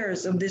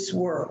cares of this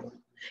world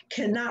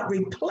cannot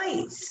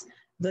replace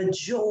the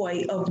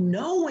joy of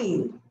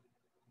knowing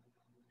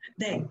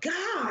that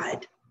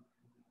God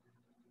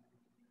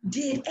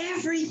did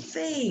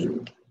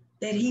everything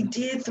that he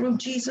did through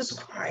Jesus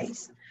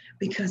Christ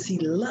because he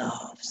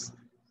loves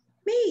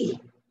me.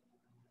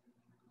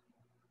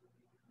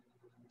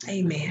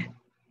 Amen.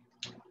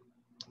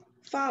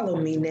 Follow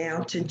me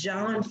now to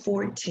John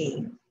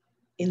 14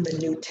 in the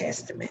New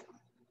Testament.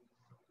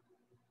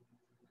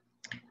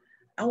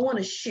 I want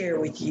to share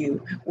with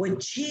you what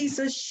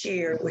Jesus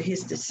shared with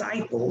his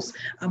disciples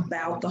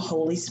about the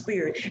Holy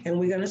Spirit. And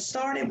we're going to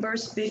start at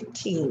verse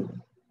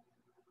 15.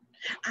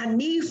 I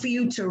need for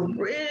you to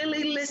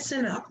really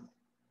listen up.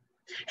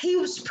 He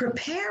was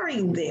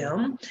preparing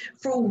them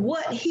for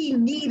what he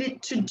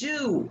needed to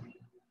do.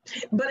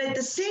 But at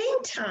the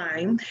same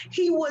time,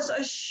 he was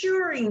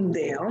assuring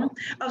them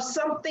of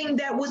something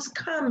that was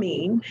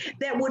coming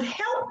that would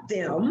help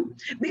them,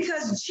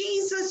 because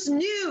Jesus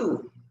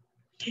knew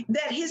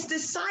that his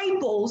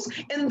disciples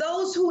and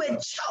those who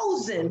had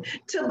chosen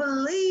to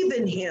believe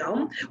in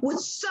him would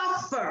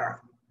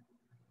suffer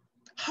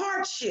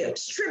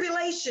hardships,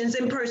 tribulations,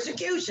 and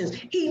persecutions.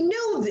 He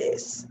knew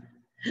this.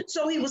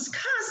 So he was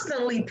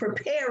constantly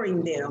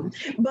preparing them,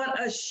 but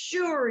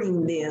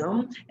assuring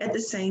them at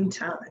the same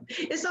time.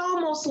 It's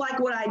almost like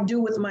what I do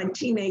with my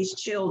teenage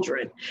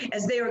children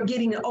as they are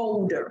getting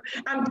older.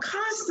 I'm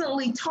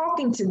constantly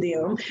talking to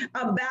them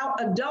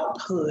about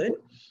adulthood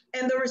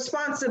and the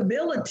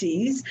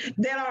responsibilities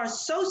that are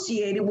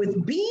associated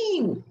with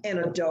being an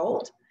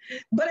adult.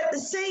 But at the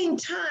same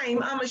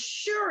time, I'm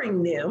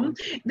assuring them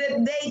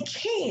that they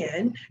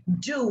can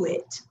do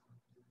it,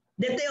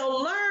 that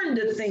they'll learn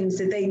the things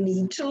that they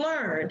need to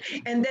learn,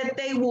 and that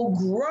they will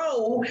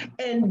grow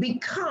and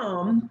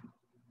become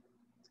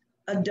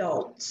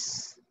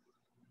adults.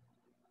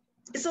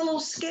 It's a little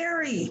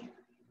scary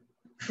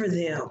for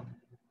them,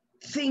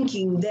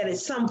 thinking that at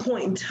some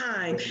point in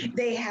time,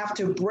 they have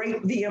to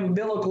break the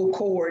umbilical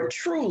cord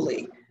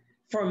truly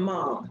from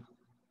mom.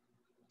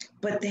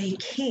 But they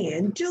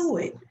can do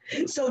it.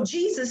 So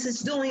Jesus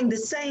is doing the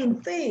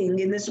same thing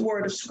in this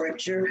word of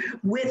scripture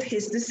with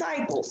his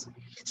disciples.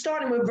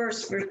 Starting with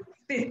verse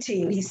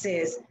 15, he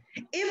says,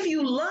 "If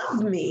you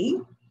love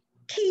me,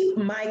 keep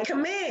my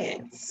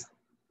commands,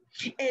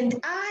 and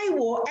I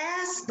will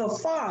ask the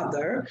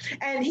Father,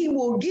 and he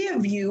will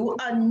give you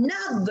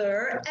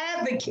another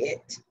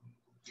advocate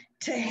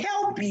to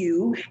help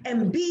you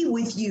and be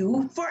with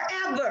you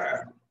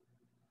forever.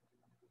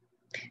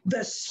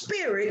 The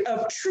Spirit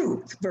of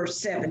truth," verse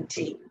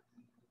 17.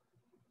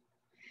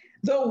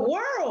 "The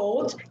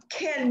world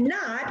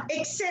cannot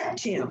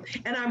accept him."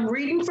 And I'm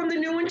reading from the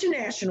New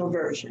International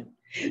Version.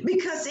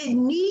 "Because it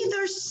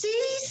neither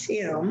sees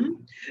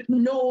him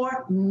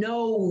nor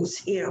knows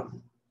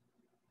him."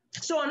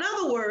 So in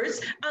other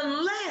words,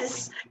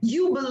 unless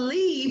you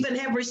believe and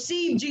have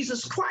received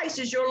Jesus Christ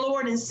as your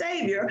Lord and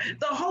Savior,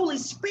 the Holy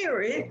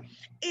Spirit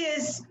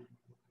is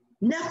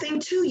nothing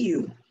to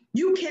you.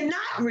 You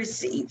cannot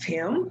receive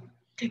him.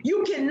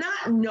 You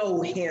cannot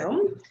know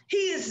him.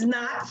 He is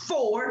not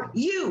for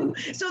you.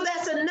 So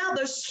that's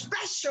another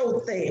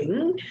special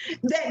thing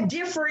that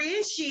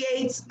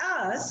differentiates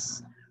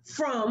us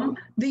from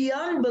the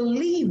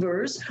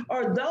unbelievers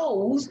or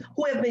those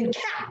who have been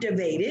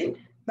captivated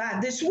by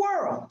this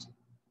world.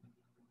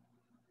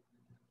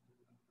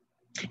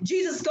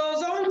 Jesus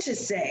goes on to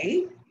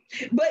say,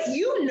 "But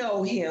you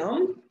know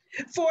him,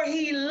 for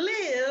he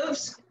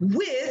lives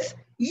with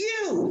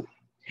you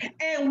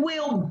and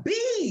will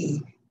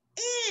be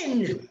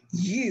in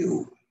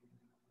you."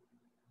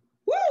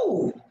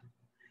 Woo!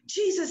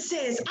 Jesus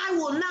says, "I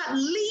will not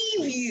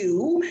leave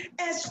you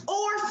as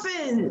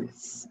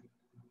orphans."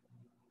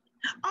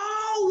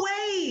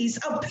 Always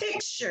a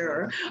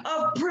picture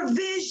of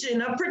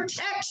provision, of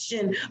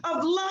protection,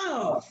 of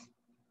love.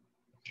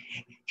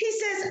 He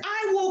says,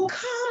 "I will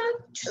come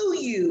to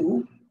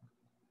you.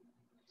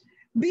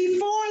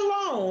 Before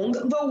long,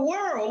 the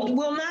world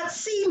will not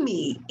see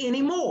me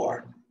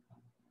anymore."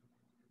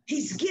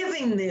 He's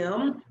giving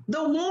them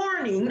the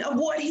warning of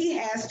what he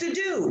has to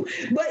do.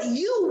 "But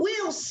you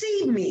will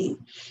see me."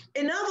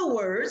 In other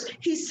words,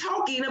 he's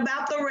talking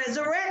about the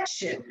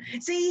resurrection.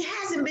 See, he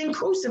hasn't been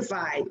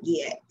crucified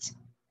yet.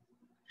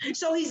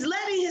 So he's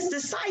letting his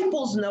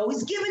disciples know,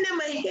 he's giving them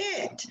a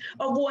hint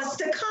of what's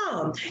to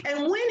come.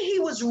 And when he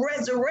was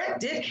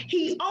resurrected,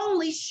 he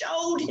only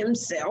showed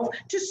himself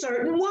to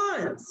certain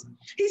ones.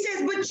 He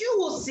says, "But you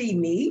will see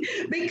me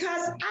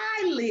because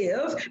I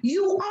live,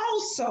 you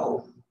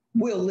also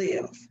will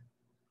live."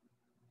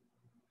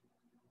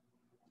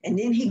 And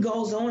then he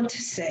goes on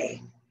to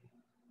say,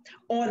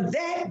 "On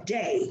that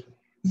day,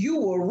 you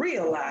will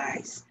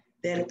realize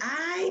that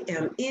I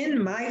am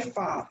in my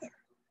Father,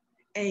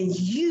 and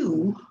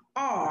you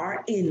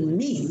are in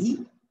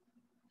me,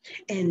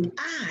 and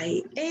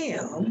I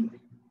am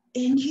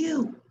in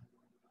you."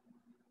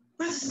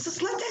 Brothers and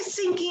sisters, let that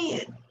sink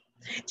in.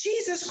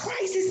 Jesus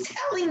Christ is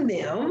telling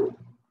them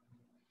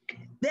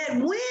that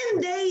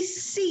when they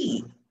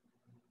see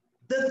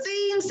the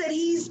things that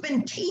he's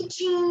been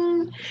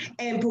teaching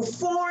and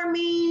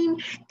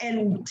performing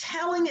and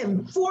telling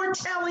and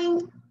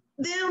foretelling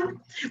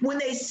them, when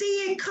they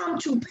see it come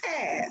to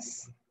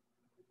pass,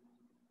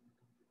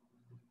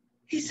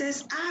 he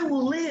says, "I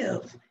will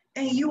live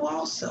and you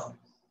also."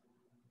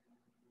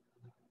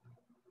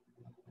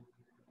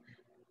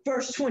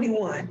 Verse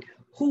 21,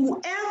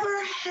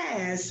 "Whoever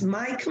has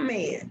my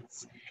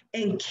commands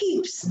and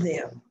keeps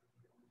them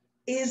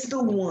is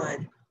the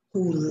one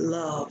who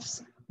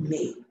loves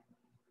me."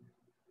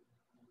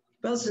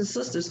 Brothers and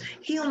sisters,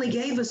 he only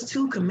gave us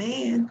 2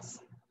 commands.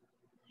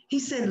 He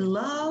said,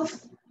 love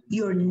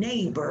your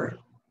neighbor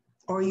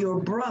or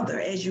your brother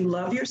as you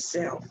love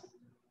yourself,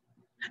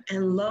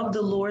 and love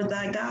the Lord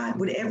thy God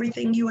with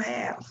everything you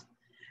have.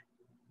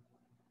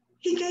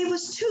 He gave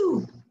us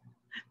 2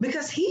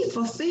 because he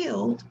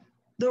fulfilled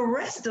the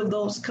rest of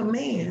those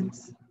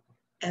commands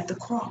at the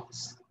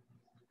cross.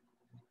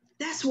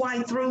 That's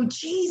why through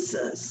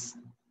Jesus,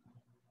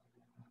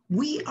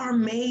 we are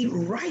made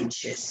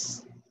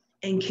righteous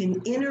and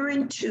can enter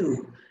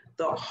into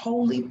the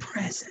holy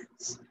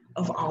presence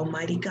of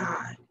Almighty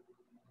God.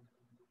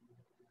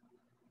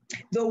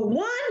 "The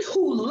one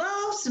who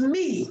loves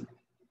me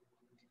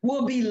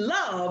will be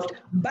loved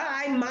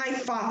by my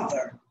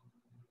Father,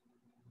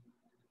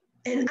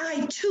 and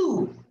I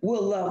too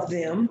will love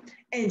them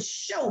and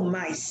show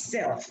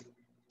myself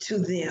to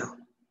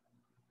them.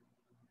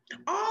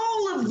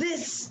 All of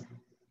this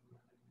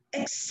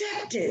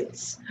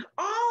acceptance,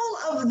 all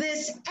of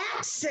this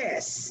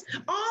access,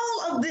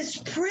 all of this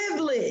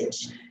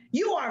privilege,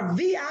 you are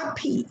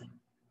VIP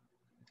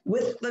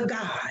with the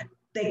God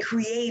that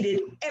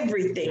created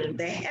everything,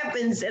 the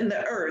heavens and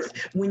the earth.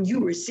 When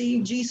you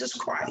receive Jesus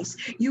Christ,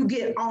 you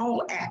get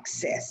all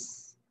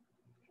access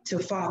to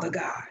Father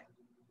God.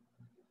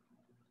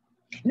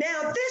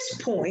 Now, at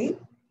this point,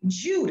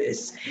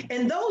 Judas,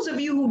 and those of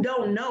you who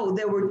don't know,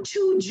 there were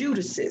two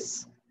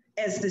Judases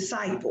as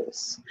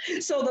disciples.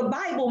 So the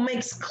Bible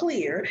makes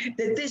clear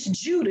that this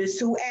Judas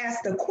who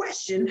asked the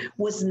question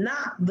was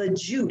not the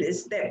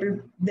Judas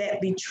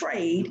that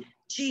betrayed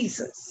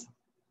Jesus.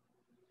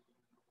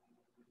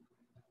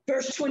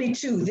 Verse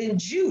 22, then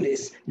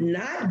Judas,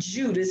 not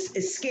Judas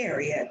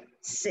Iscariot,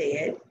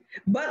 said,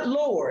 but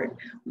Lord,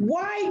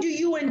 why do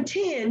you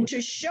intend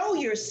to show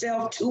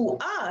yourself to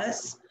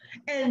us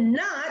and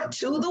not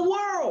to the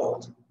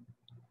world?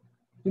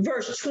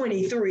 Verse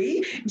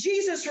 23,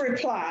 Jesus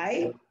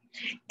replied,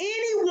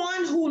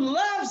 anyone who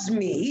loves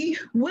me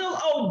will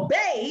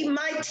obey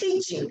my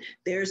teaching.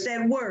 There's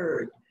that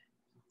word,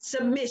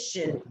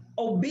 submission,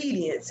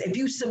 obedience. If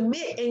you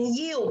submit and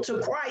yield to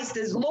Christ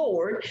as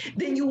Lord,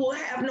 then you will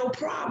have no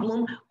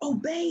problem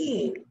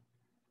obeying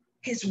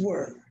his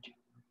word.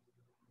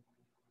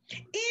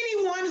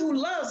 Anyone who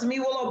loves me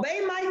will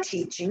obey my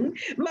teaching.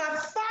 My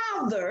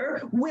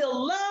Father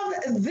will love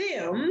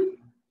them,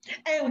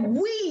 and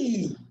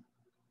we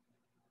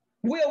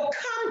will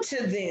come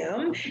to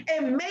them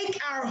and make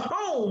our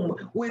home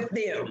with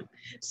them.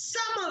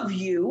 Some of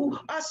you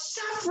are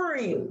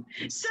suffering.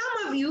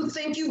 Some of you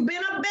think you've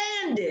been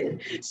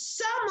abandoned.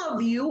 Some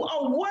of you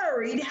are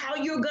worried how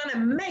you're going to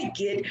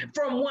make it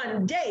from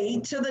one day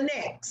to the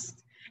next.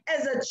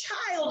 As a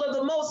child of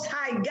the Most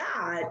High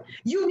God,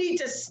 you need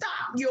to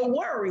stop your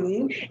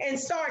worrying and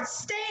start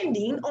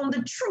standing on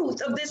the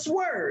truth of this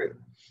word.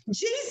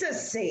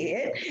 Jesus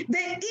said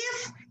that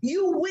if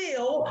you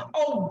will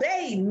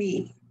obey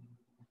me,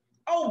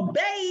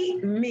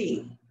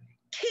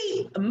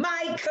 keep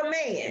my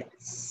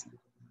commands,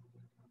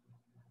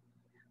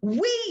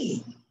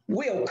 we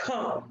will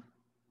come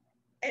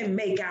and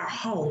make our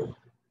home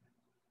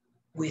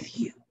with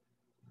you.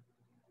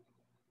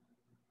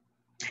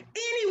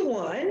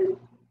 Anyone,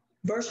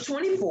 verse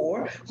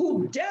 24,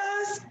 who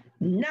does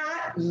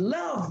not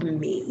love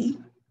me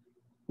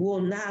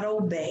will not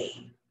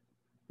obey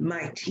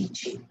my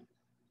teaching.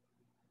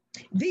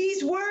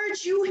 These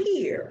words you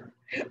hear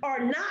are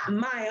not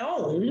my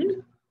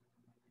own.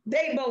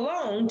 They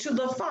belong to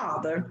the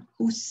Father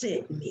who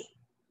sent me.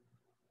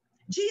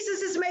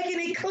 Jesus is making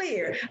it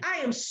clear, I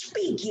am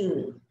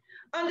speaking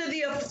under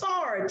the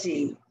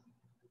authority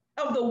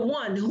of the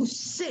one who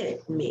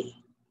sent me.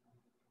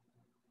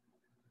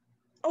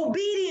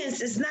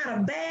 Obedience is not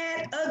a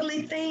bad,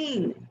 ugly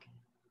thing.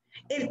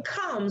 It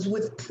comes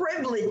with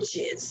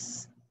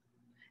privileges.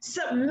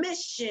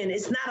 Submission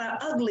is not an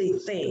ugly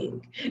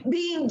thing.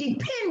 Being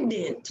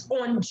dependent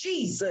on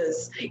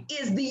Jesus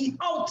is the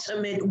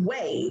ultimate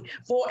way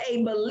for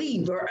a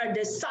believer, a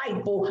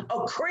disciple,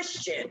 a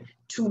Christian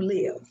to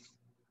live.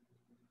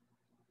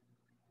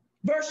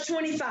 Verse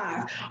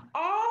 25,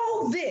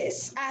 all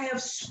this I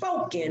have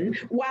spoken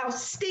while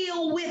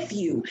still with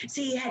you.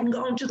 See, he hadn't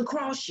gone to the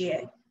cross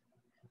yet,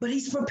 but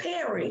he's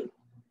preparing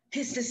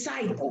his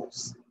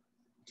disciples.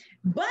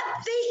 But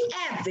the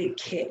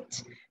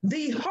advocate,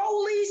 the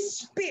Holy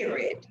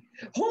Spirit,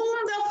 whom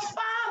the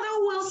Father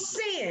will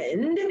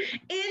send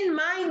in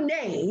my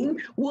name,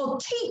 will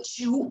teach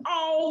you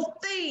all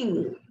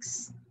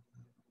things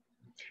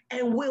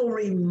and will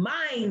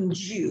remind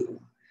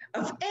you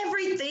of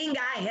everything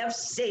I have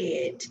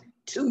said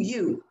to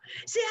you.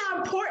 See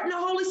how important the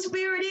Holy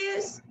Spirit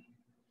is?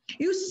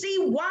 You see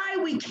why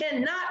we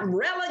cannot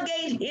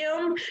relegate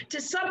him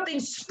to something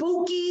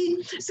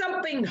spooky,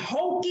 something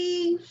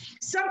hokey,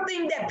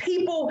 something that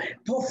people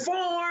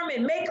perform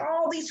and make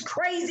all these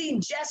crazy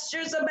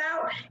gestures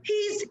about.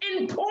 He's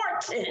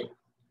important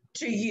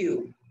to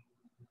you.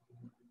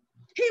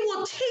 He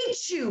will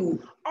teach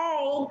you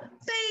all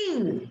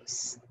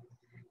things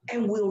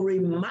and will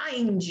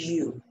remind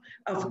you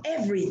of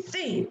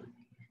everything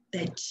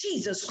that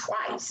Jesus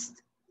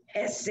Christ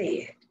has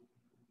said.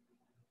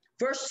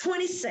 Verse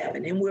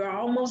 27, and we're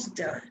almost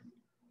done.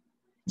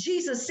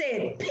 Jesus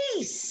said,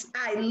 peace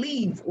I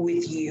leave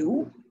with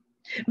you.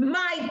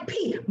 My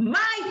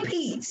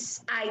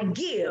peace I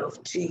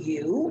give to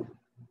you.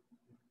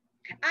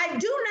 I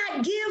do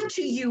not give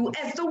to you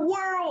as the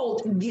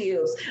world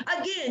gives.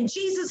 Again,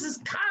 Jesus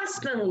is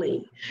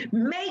constantly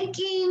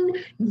making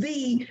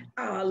the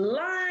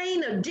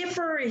line of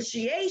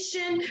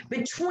differentiation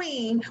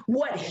between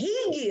what he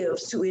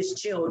gives to his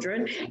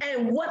children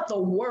and what the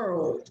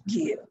world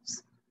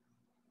gives.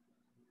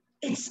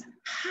 It's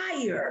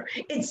higher,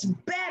 it's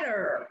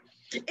better,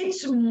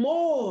 it's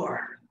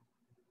more.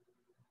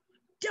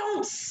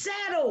 Don't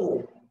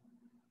settle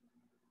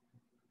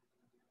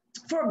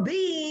for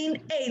being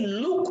a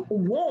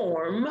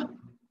lukewarm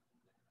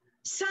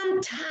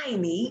some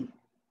tiny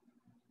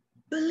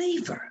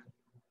believer.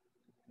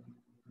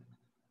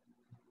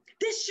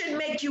 This should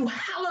make you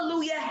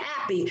hallelujah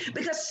happy,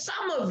 because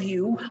some of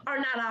you are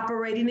not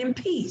operating in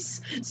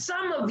peace.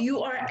 Some of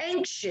you are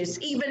anxious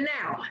even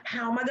now.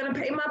 How am I going to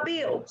pay my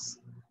bills?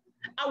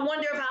 I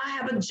wonder if I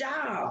have a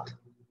job.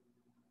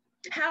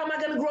 How am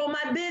I going to grow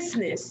my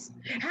business?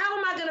 How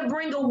am I going to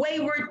bring a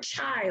wayward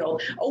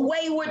child, a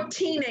wayward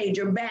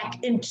teenager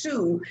back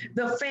into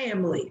the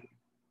family?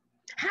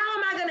 How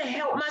am I going to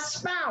help my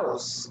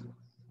spouse?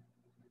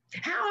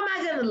 How am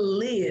I going to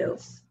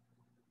live?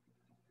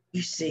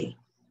 You see,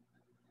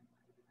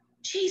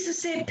 Jesus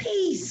said,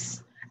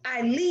 peace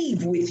I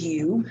leave with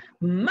you,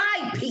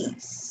 my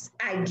peace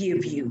I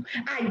give you.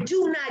 I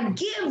do not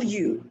give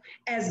you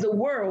as the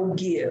world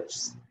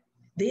gives.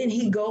 Then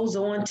he goes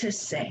on to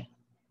say,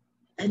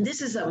 and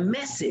this is a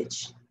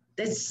message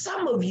that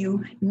some of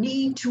you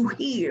need to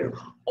hear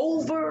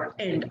over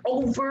and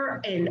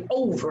over and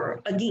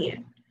over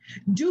again.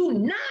 Do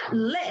not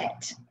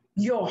let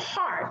your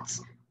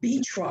hearts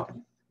be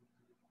troubled,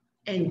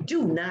 and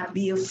do not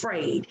be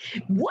afraid.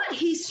 What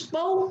he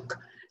spoke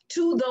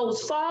to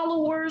those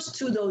followers,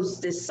 to those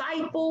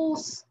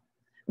disciples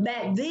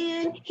back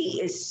then,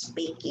 he is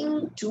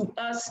speaking to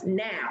us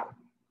now.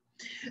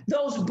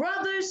 Those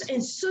brothers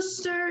and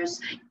sisters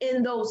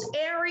in those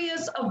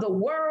areas of the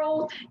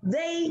world,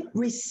 they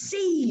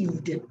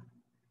received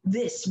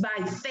this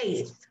by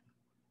faith.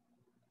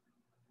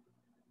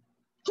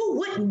 Who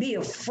wouldn't be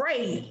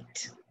afraid,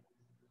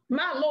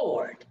 my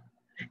Lord,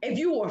 if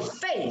you were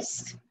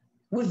faced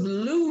with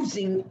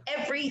losing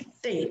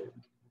everything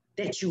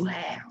that you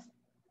have?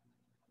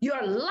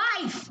 Your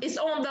life is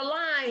on the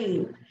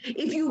line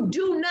if you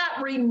do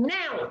not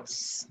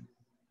renounce,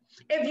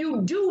 if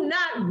you do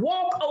not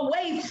walk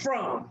away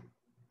from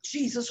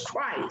Jesus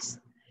Christ.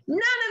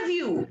 None of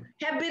you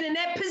have been in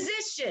that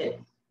position.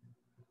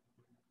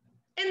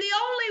 And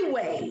the only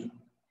way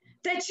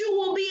that you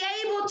will be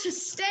able to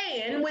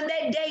stand when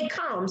that day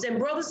comes, and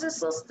brothers and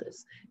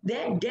sisters,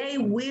 that day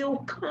will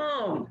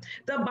come.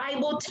 The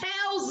Bible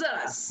tells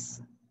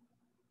us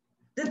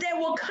that there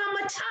will come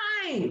a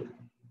time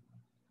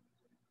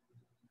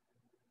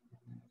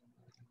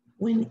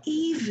when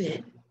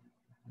even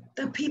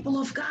the people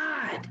of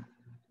God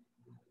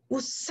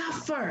will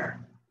suffer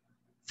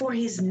for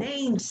his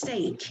name's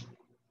sake.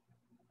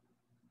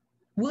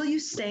 Will you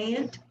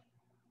stand?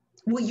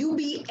 Will you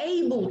be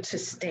able to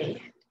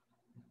stand?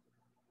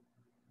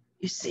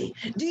 You see,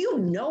 do you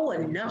know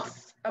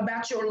enough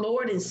about your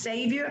Lord and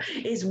Savior?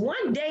 Is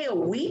one day a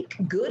week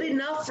good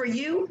enough for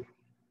you?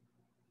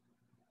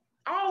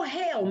 All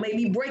hell may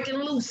be breaking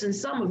loose in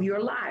some of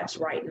your lives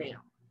right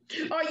now.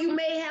 Or you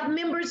may have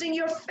members in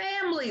your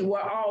family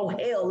where all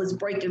hell is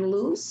breaking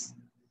loose.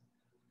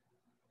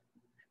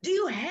 Do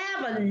you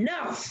have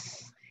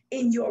enough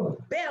in your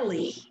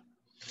belly,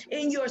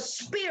 in your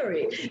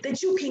spirit,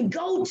 that you can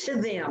go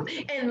to them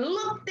and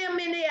look them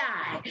in the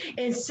eye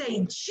and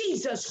say,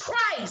 Jesus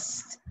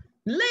Christ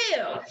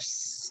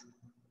lives,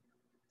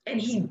 and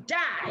he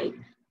died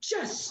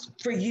just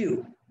for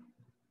you?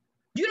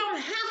 You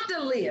don't have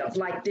to live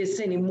like this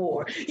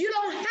anymore. You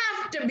don't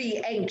have to be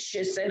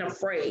anxious and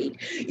afraid.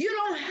 You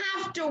don't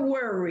have to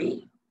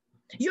worry.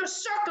 Your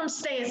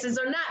circumstances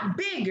are not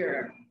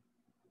bigger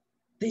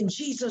than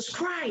Jesus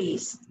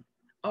Christ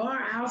or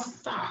our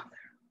Father.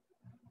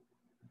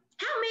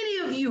 How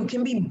many of you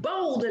can be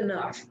bold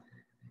enough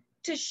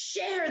to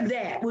share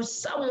that with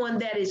someone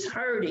that is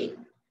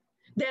hurting,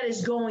 that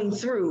is going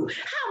through?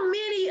 How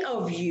many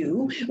of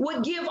you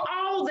would give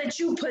all that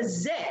you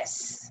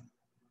possess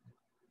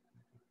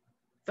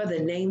for the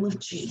name of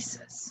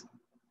Jesus?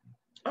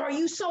 Are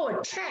you so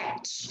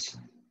attached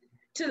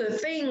to the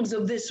things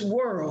of this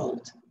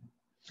world?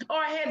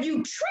 Or have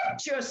you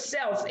tricked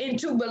yourself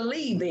into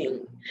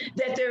believing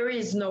that there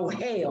is no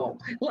hell,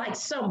 like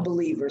some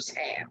believers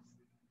have?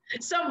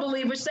 Some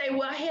believers say,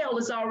 well, hell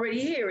is already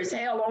here. It's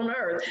hell on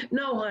earth.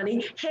 No,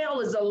 honey, hell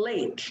is a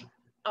lake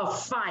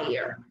of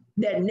fire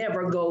that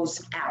never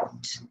goes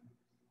out.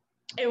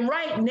 And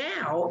right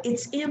now,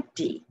 it's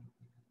empty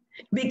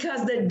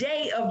because the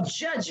day of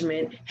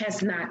judgment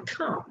has not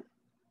come.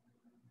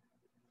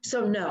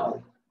 So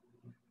no,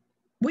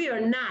 we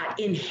are not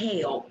in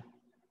hell.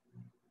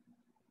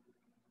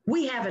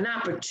 We have an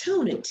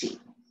opportunity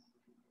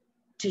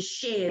to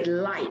shed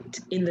light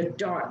in the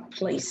dark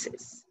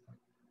places.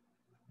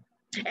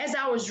 As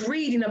I was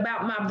reading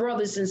about my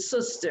brothers and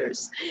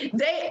sisters,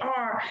 they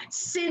are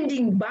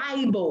sending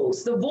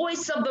Bibles, the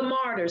Voice of the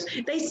Martyrs.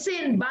 They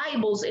send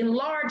Bibles in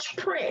large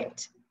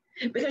print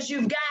because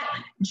you've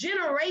got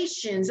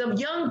generations of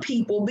young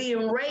people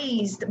being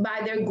raised by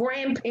their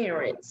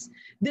grandparents.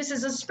 This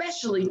is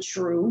especially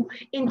true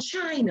in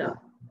China.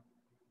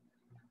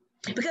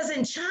 Because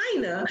in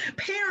China,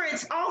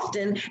 parents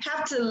often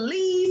have to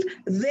leave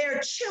their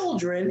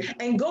children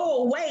and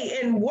go away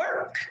and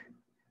work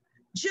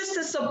just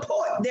to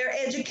support their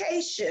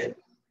education.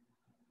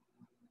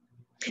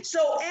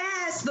 So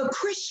as the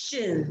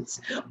Christians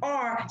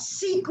are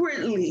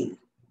secretly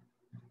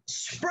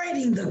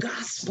spreading the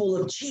gospel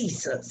of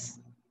Jesus,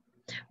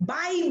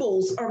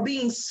 Bibles are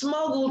being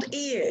smuggled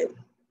in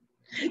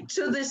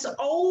to this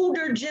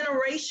older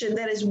generation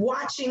that is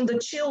watching the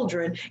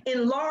children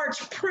in large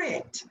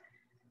print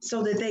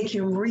so that they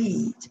can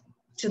read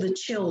to the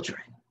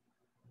children.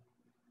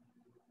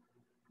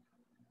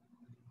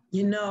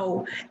 You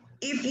know,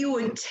 if you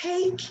would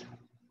take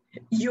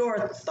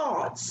your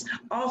thoughts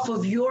off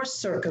of your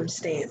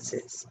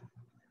circumstances,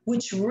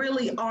 which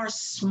really are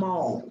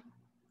small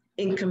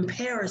in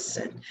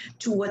comparison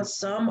to what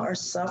some are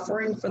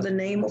suffering for the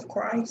name of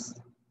Christ,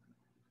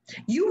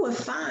 you will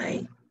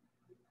find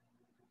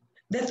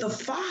that the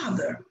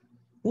Father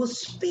will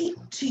speak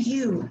to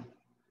you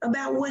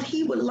about what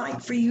he would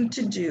like for you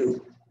to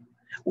do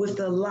with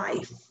the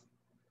life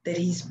that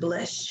he's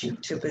blessed you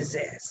to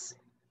possess.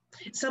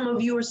 Some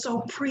of you are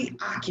so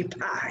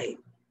preoccupied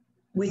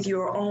with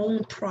your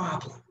own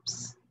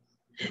problems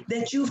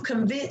that you've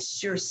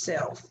convinced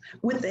yourself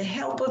with the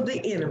help of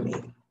the enemy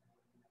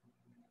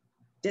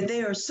that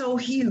they are so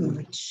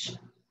huge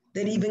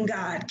that even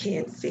God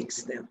can't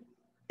fix them.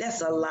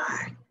 That's a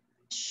lie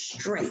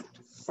straight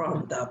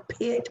from the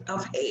pit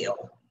of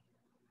hell.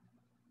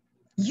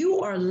 You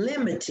are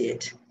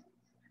limited.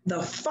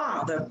 The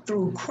Father,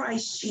 through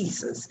Christ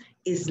Jesus,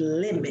 is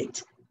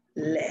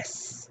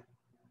limitless.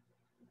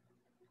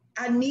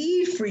 I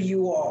need for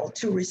you all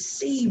to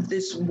receive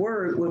this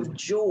word with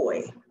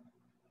joy.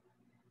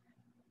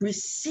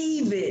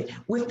 Receive it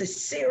with the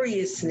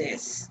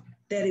seriousness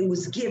that it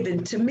was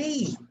given to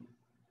me.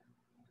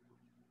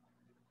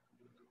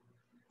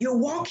 You're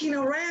walking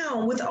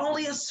around with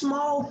only a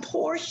small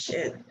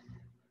portion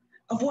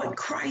of what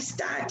Christ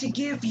died to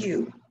give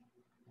you.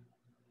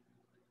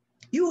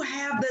 You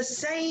have the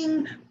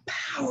same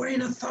power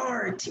and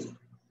authority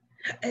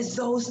as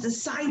those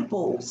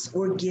disciples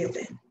were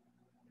given.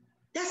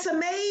 That's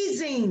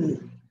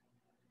amazing.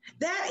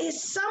 That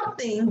is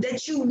something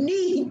that you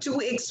need to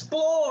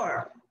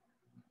explore.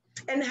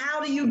 And how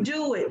do you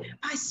do it?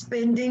 By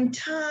spending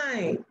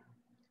time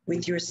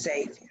with your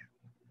Savior.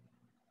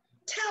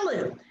 Tell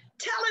him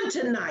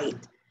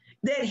tonight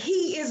that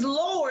he is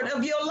Lord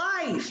of your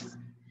life.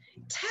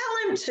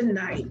 Tell him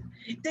tonight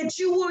that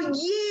you will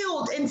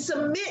yield and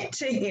submit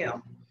to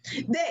him,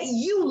 that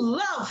you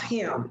love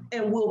him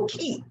and will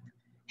keep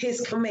his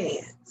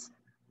commands.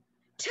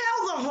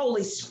 Tell the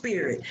Holy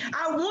Spirit,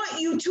 I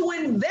want you to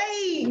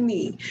invade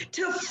me,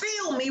 to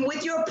fill me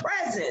with your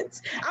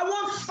presence. I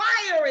want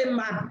fire in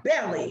my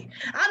belly.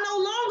 I no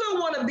longer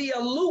want to be a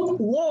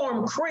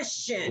lukewarm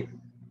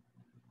Christian.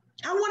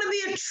 I want to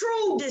be a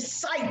true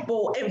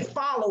disciple and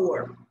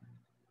follower.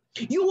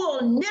 You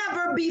will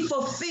never be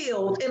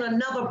fulfilled in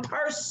another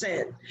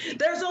person.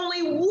 There's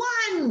only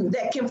one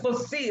that can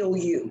fulfill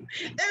you.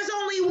 There's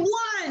only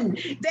one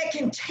that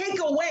can take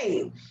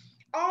away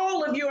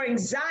all of your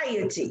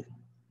anxiety.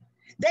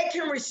 They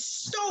can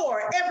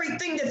restore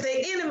everything that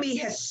the enemy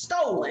has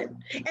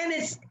stolen, and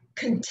it's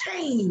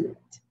contained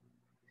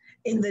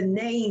in the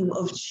name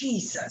of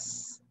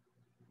Jesus.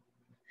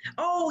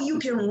 Oh, you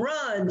can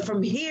run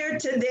from here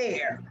to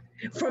there,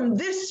 from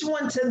this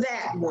one to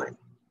that one,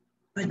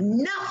 but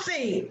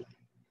nothing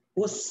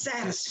will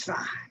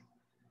satisfy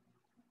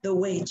the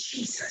way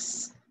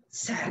Jesus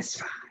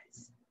satisfies.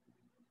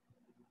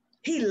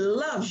 He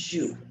loves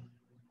you.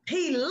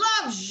 He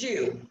loves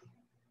you.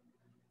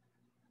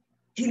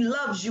 He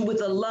loves you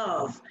with a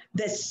love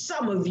that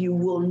some of you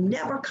will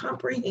never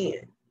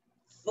comprehend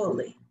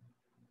fully.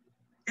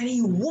 And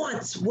he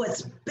wants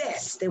what's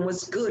best and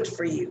what's good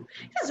for you.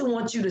 He doesn't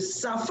want you to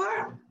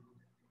suffer.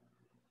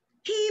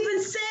 He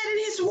even said in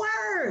his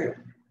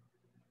word,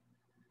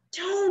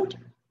 don't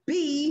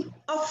be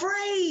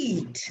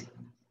afraid.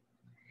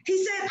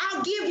 He said,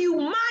 I'll give you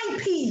my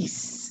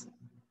peace.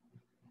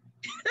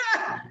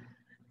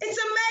 It's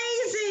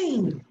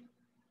amazing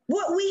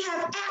what we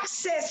have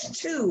access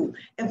to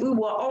if we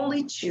will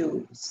only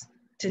choose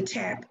to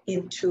tap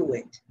into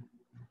it.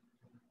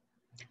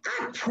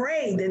 I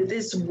pray that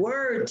this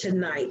word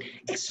tonight,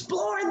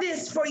 explore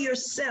this for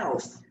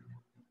yourself.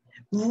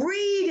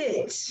 Read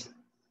it.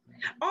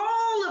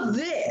 All of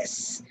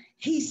this,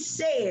 he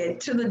said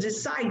to the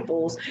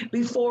disciples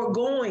before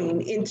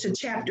going into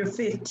chapter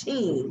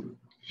 15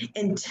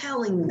 and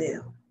telling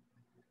them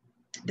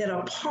that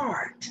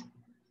apart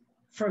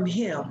from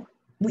him,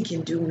 we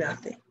can do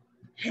nothing.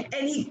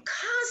 And he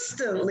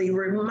constantly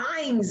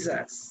reminds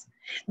us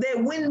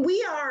that when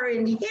we are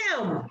in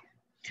him,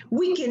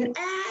 we can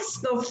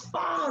ask the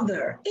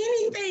Father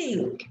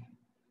anything,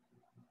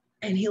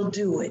 and he'll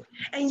do it.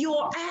 And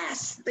you'll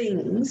ask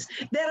things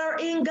that are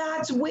in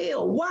God's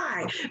will.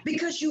 Why?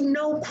 Because you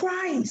know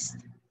Christ.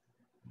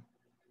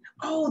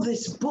 Oh,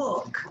 this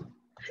book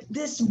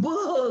is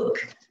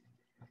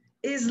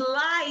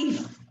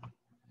life.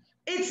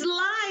 It's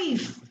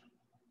life.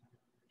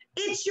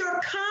 It's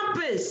your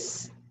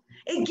compass.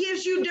 It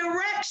gives you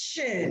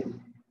direction.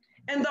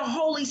 And the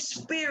Holy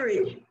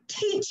Spirit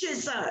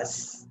teaches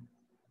us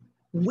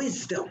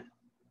wisdom,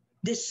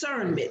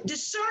 discernment.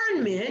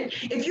 Discernment,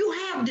 if you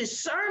have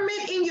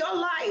discernment in your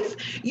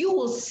life, you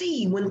will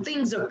see when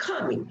things are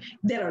coming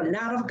that are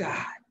not of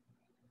God.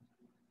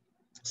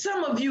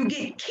 Some of you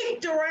get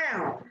kicked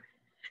around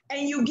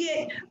and you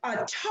get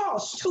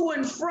tossed to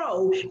and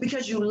fro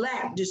because you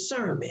lack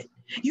discernment.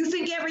 You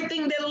think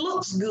everything that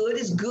looks good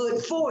is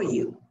good for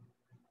you.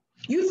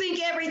 You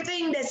think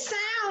everything that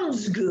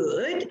sounds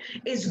good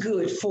is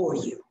good for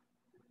you.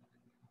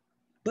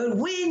 But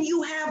when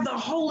you have the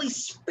Holy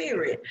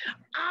Spirit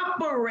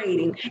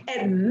operating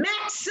at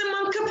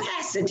maximum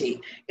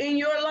capacity in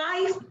your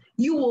life,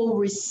 you will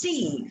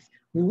receive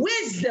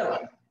wisdom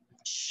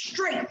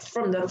straight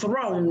from the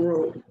throne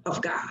room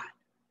of God.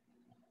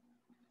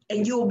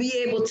 And you'll be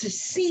able to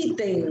see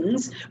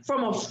things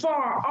from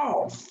afar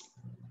off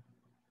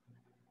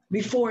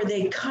before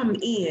they come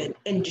in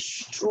and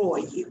destroy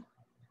you.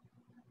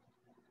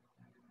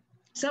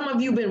 Some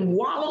of you have been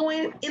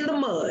wallowing in the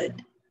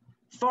mud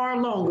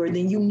far longer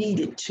than you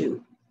needed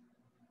to.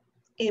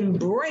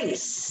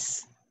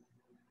 Embrace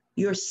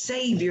your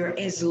Savior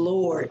as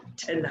Lord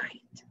tonight.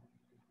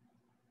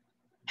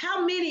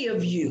 How many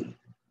of you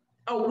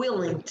are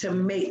willing to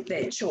make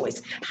that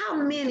choice? How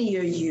many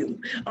of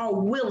you are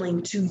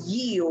willing to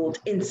yield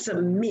and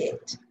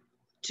submit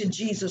to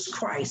Jesus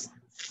Christ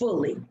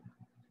fully?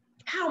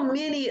 How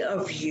many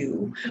of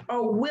you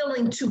are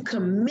willing to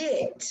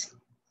commit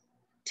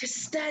to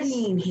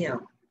studying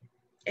Him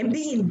and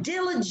being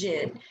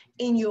diligent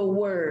in your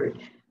word,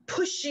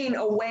 pushing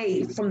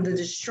away from the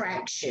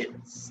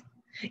distractions,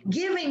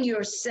 giving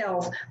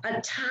yourself a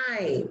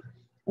time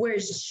where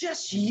it's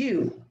just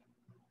you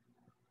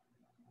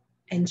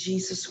and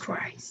Jesus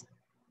Christ?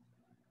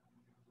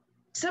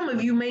 Some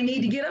of you may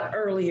need to get up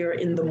earlier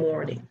in the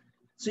morning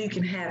so you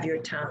can have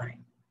your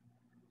time.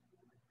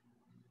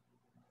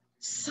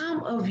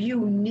 Some of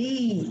you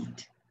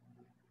need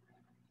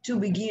to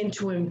begin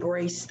to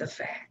embrace the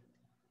fact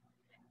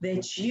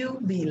that you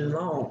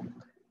belong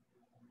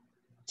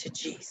to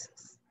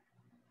Jesus.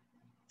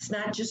 It's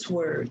not just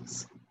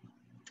words,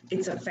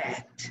 it's a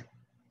fact.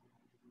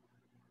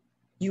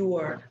 You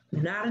are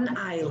not an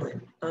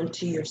island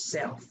unto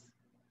yourself.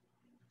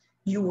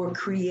 You were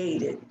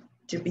created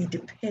to be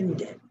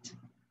dependent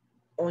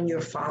on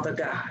your Father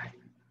God.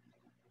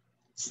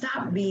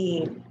 Stop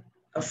being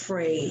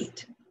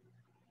afraid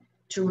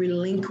to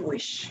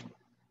relinquish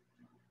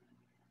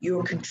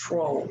your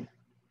control.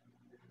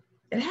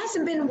 It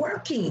hasn't been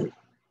working.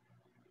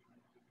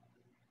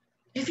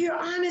 If you're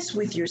honest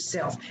with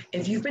yourself,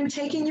 if you've been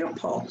taking your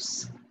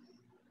pulse,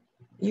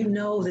 you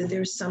know that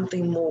there's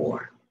something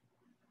more.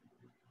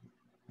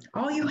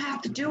 All you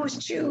have to do is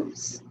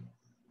choose.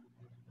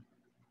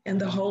 And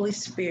the Holy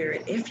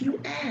Spirit, if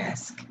you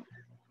ask,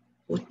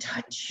 will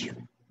touch you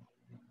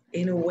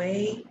in a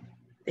way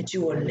that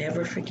you will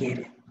never forget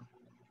it.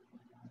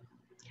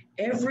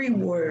 Every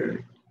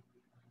word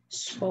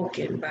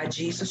spoken by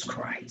Jesus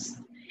Christ,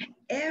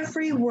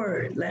 every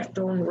word left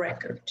on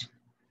record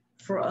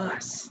for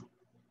us,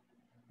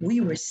 we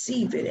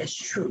receive it as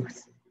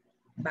truth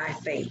by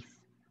faith.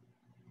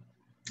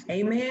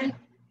 Amen.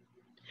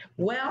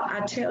 Well, I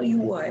tell you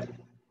what,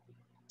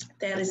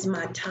 that is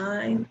my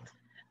time.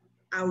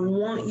 I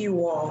want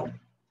you all,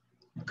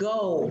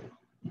 go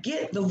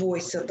get the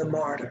Voice of the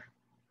Martyr.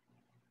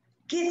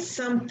 Get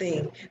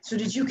something so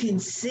that you can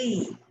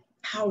see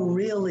how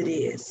real it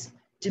is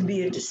to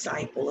be a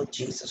disciple of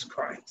Jesus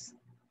Christ.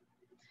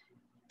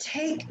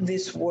 Take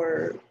this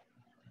word,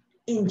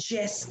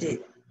 ingest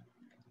it,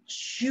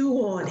 chew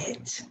on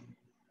it,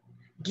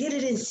 get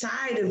it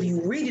inside of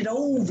you, read it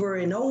over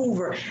and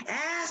over.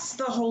 Ask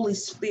the Holy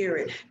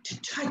Spirit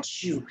to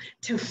touch you,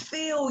 to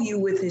fill you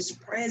with His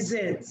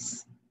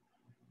presence.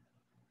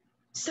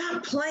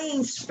 Stop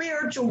playing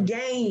spiritual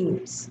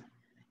games.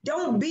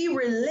 Don't be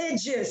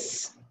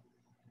religious.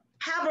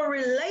 Have a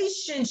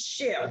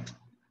relationship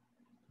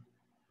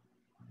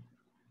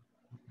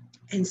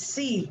and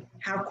see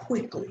how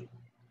quickly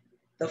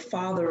the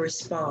Father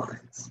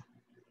responds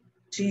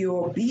to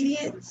your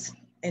obedience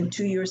and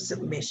to your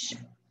submission.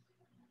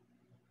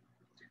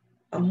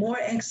 A more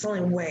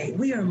excellent way.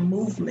 We are a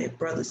movement,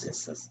 brothers and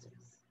sisters.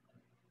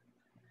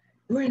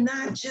 We're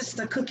not just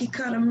a cookie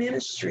cutter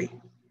ministry.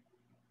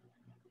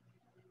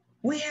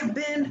 We have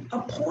been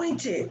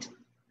appointed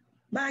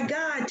by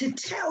God to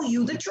tell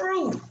you the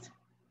truth,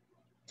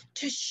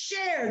 to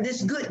share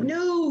this good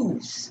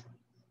news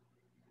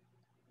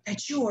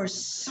that you are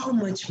so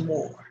much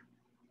more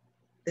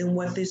than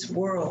what this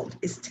world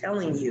is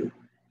telling you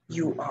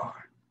you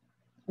are.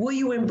 Will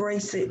you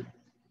embrace it?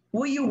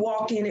 Will you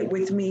walk in it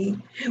with me?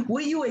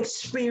 Will you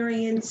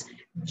experience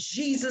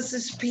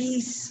Jesus's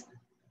peace?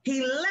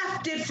 He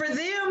left it for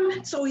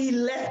them, so He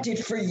left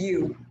it for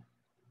you.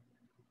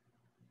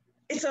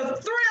 It's a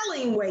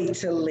thrilling way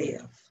to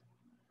live.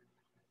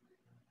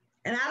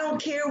 And I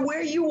don't care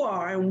where you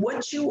are and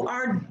what you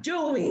are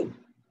doing,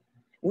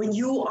 when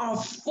you are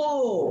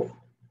full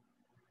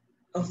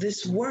of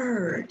this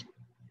word,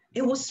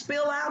 it will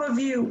spill out of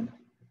you.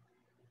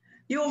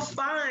 You'll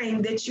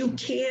find that you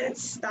can't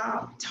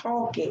stop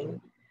talking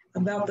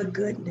about the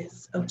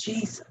goodness of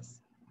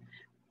Jesus.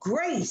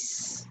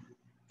 Grace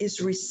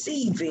is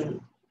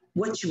receiving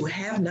what you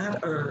have not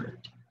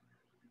earned.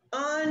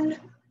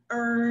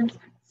 Unearned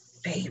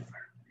favor.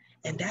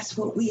 And that's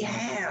what we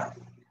have.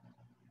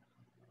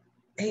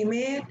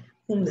 Amen.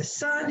 Whom the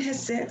Son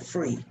has set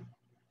free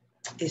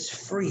is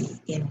free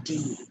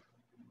indeed.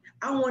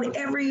 I want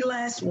every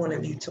last one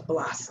of you to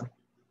blossom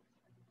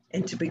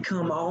and to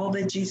become all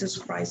that Jesus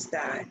Christ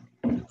died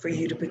for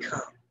you to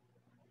become.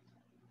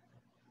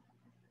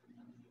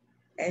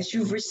 As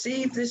you've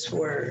received this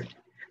word,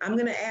 I'm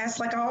going to ask,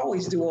 like I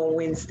always do on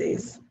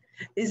Wednesdays,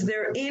 is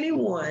there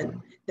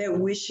anyone that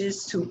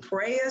wishes to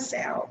pray us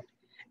out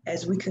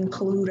as we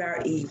conclude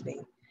our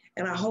evening?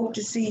 And I hope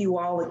to see you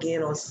all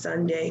again on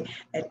Sunday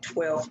at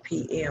 12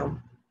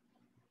 p.m.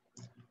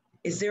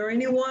 Is there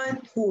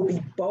anyone who will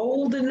be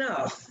bold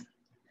enough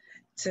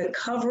to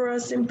cover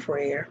us in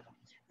prayer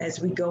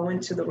as we go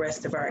into the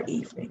rest of our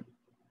evening?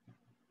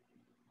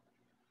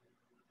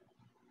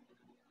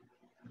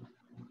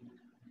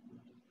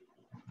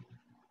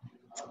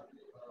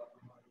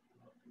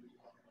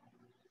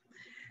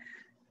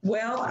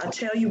 Well, I'll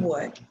tell you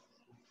what,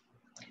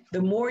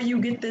 the more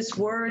you get this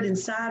word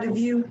inside of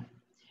you,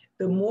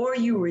 the more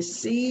you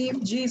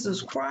receive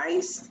Jesus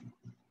Christ,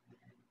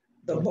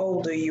 the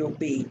bolder you'll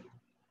be.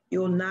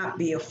 You'll not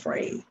be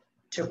afraid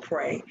to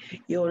pray.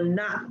 You'll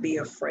not be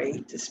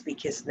afraid to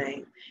speak his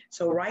name.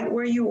 So right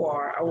where you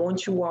are, I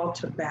want you all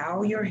to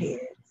bow your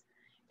heads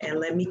and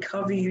let me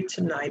cover you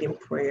tonight in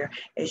prayer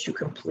as you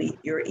complete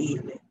your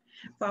evening.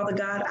 Father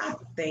God, I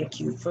thank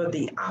you for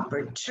the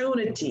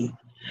opportunity,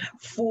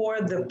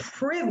 for the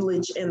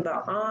privilege and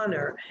the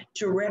honor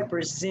to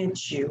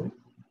represent you.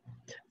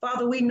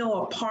 Father, we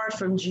know apart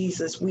from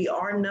Jesus, we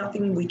are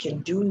nothing, we can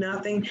do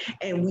nothing,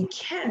 and we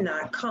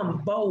cannot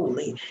come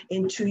boldly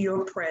into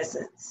your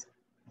presence.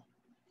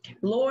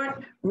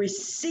 Lord,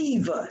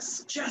 receive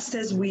us just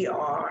as we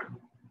are.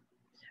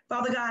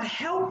 Father God,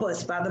 help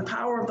us by the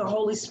power of the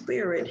Holy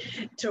Spirit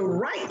to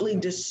rightly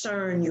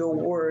discern your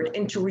word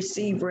and to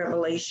receive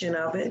revelation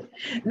of it.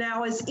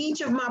 Now, as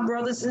each of my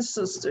brothers and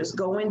sisters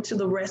go into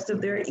the rest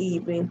of their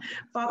evening,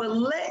 Father,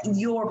 let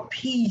your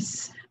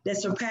peace that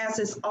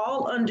surpasses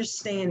all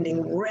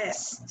understanding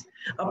rest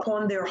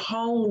upon their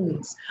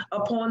homes,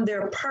 upon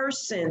their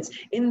persons,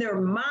 in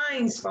their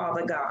minds,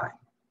 Father God.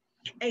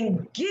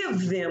 And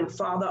give them,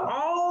 Father,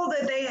 all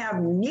that they have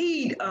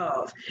need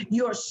of,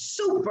 your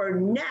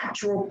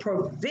supernatural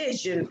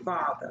provision,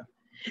 Father.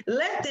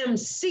 Let them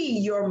see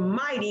your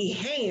mighty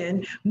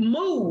hand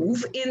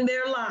move in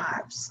their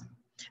lives.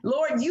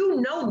 Lord, you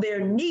know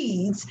their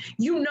needs.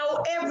 You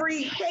know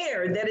every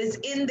hair that is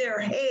in their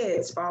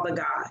heads, Father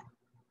God.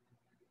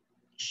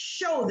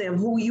 Show them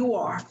who you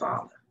are,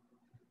 Father.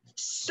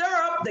 Stir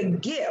up the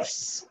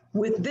gifts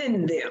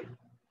within them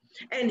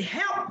and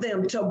help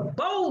them to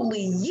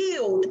boldly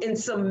yield and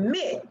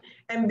submit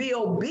and be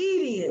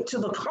obedient to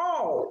the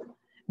call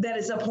that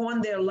is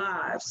upon their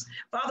lives.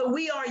 Father,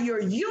 we are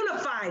your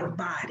unified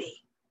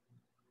body,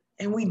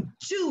 and we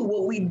do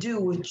what we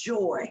do with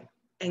joy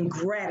and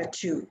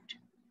gratitude.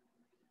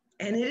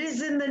 And it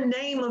is in the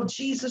name of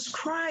Jesus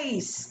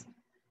Christ,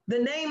 the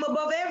name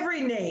above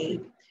every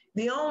name,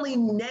 the only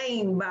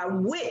name by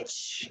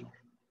which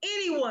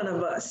any one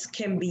of us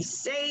can be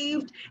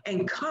saved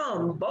and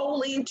come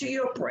boldly into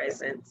your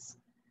presence,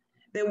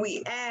 that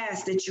we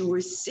ask that you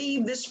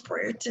receive this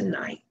prayer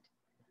tonight.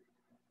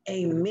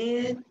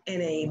 Amen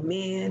and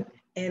amen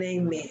and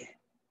amen.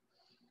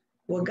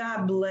 Well,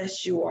 God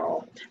bless you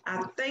all.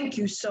 I thank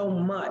you so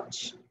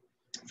much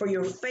for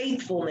your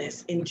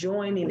faithfulness in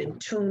joining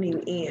and tuning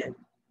in.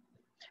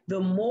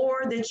 The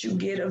more that you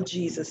get of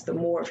Jesus, the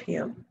more of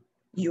him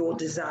you'll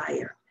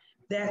desire.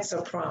 That's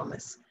a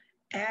promise.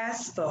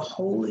 Ask the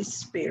Holy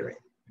Spirit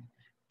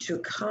to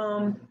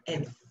come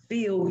and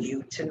fill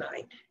you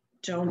tonight.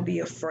 Don't be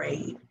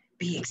afraid.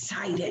 Be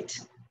excited.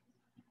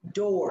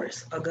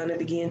 Doors are going to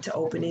begin to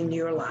open in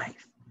your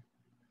life.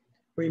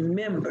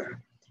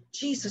 Remember,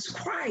 Jesus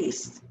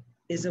Christ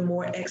is a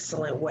more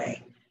excellent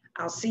way.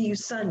 I'll see you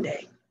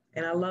Sunday,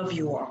 and I love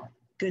you all.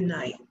 Good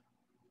night.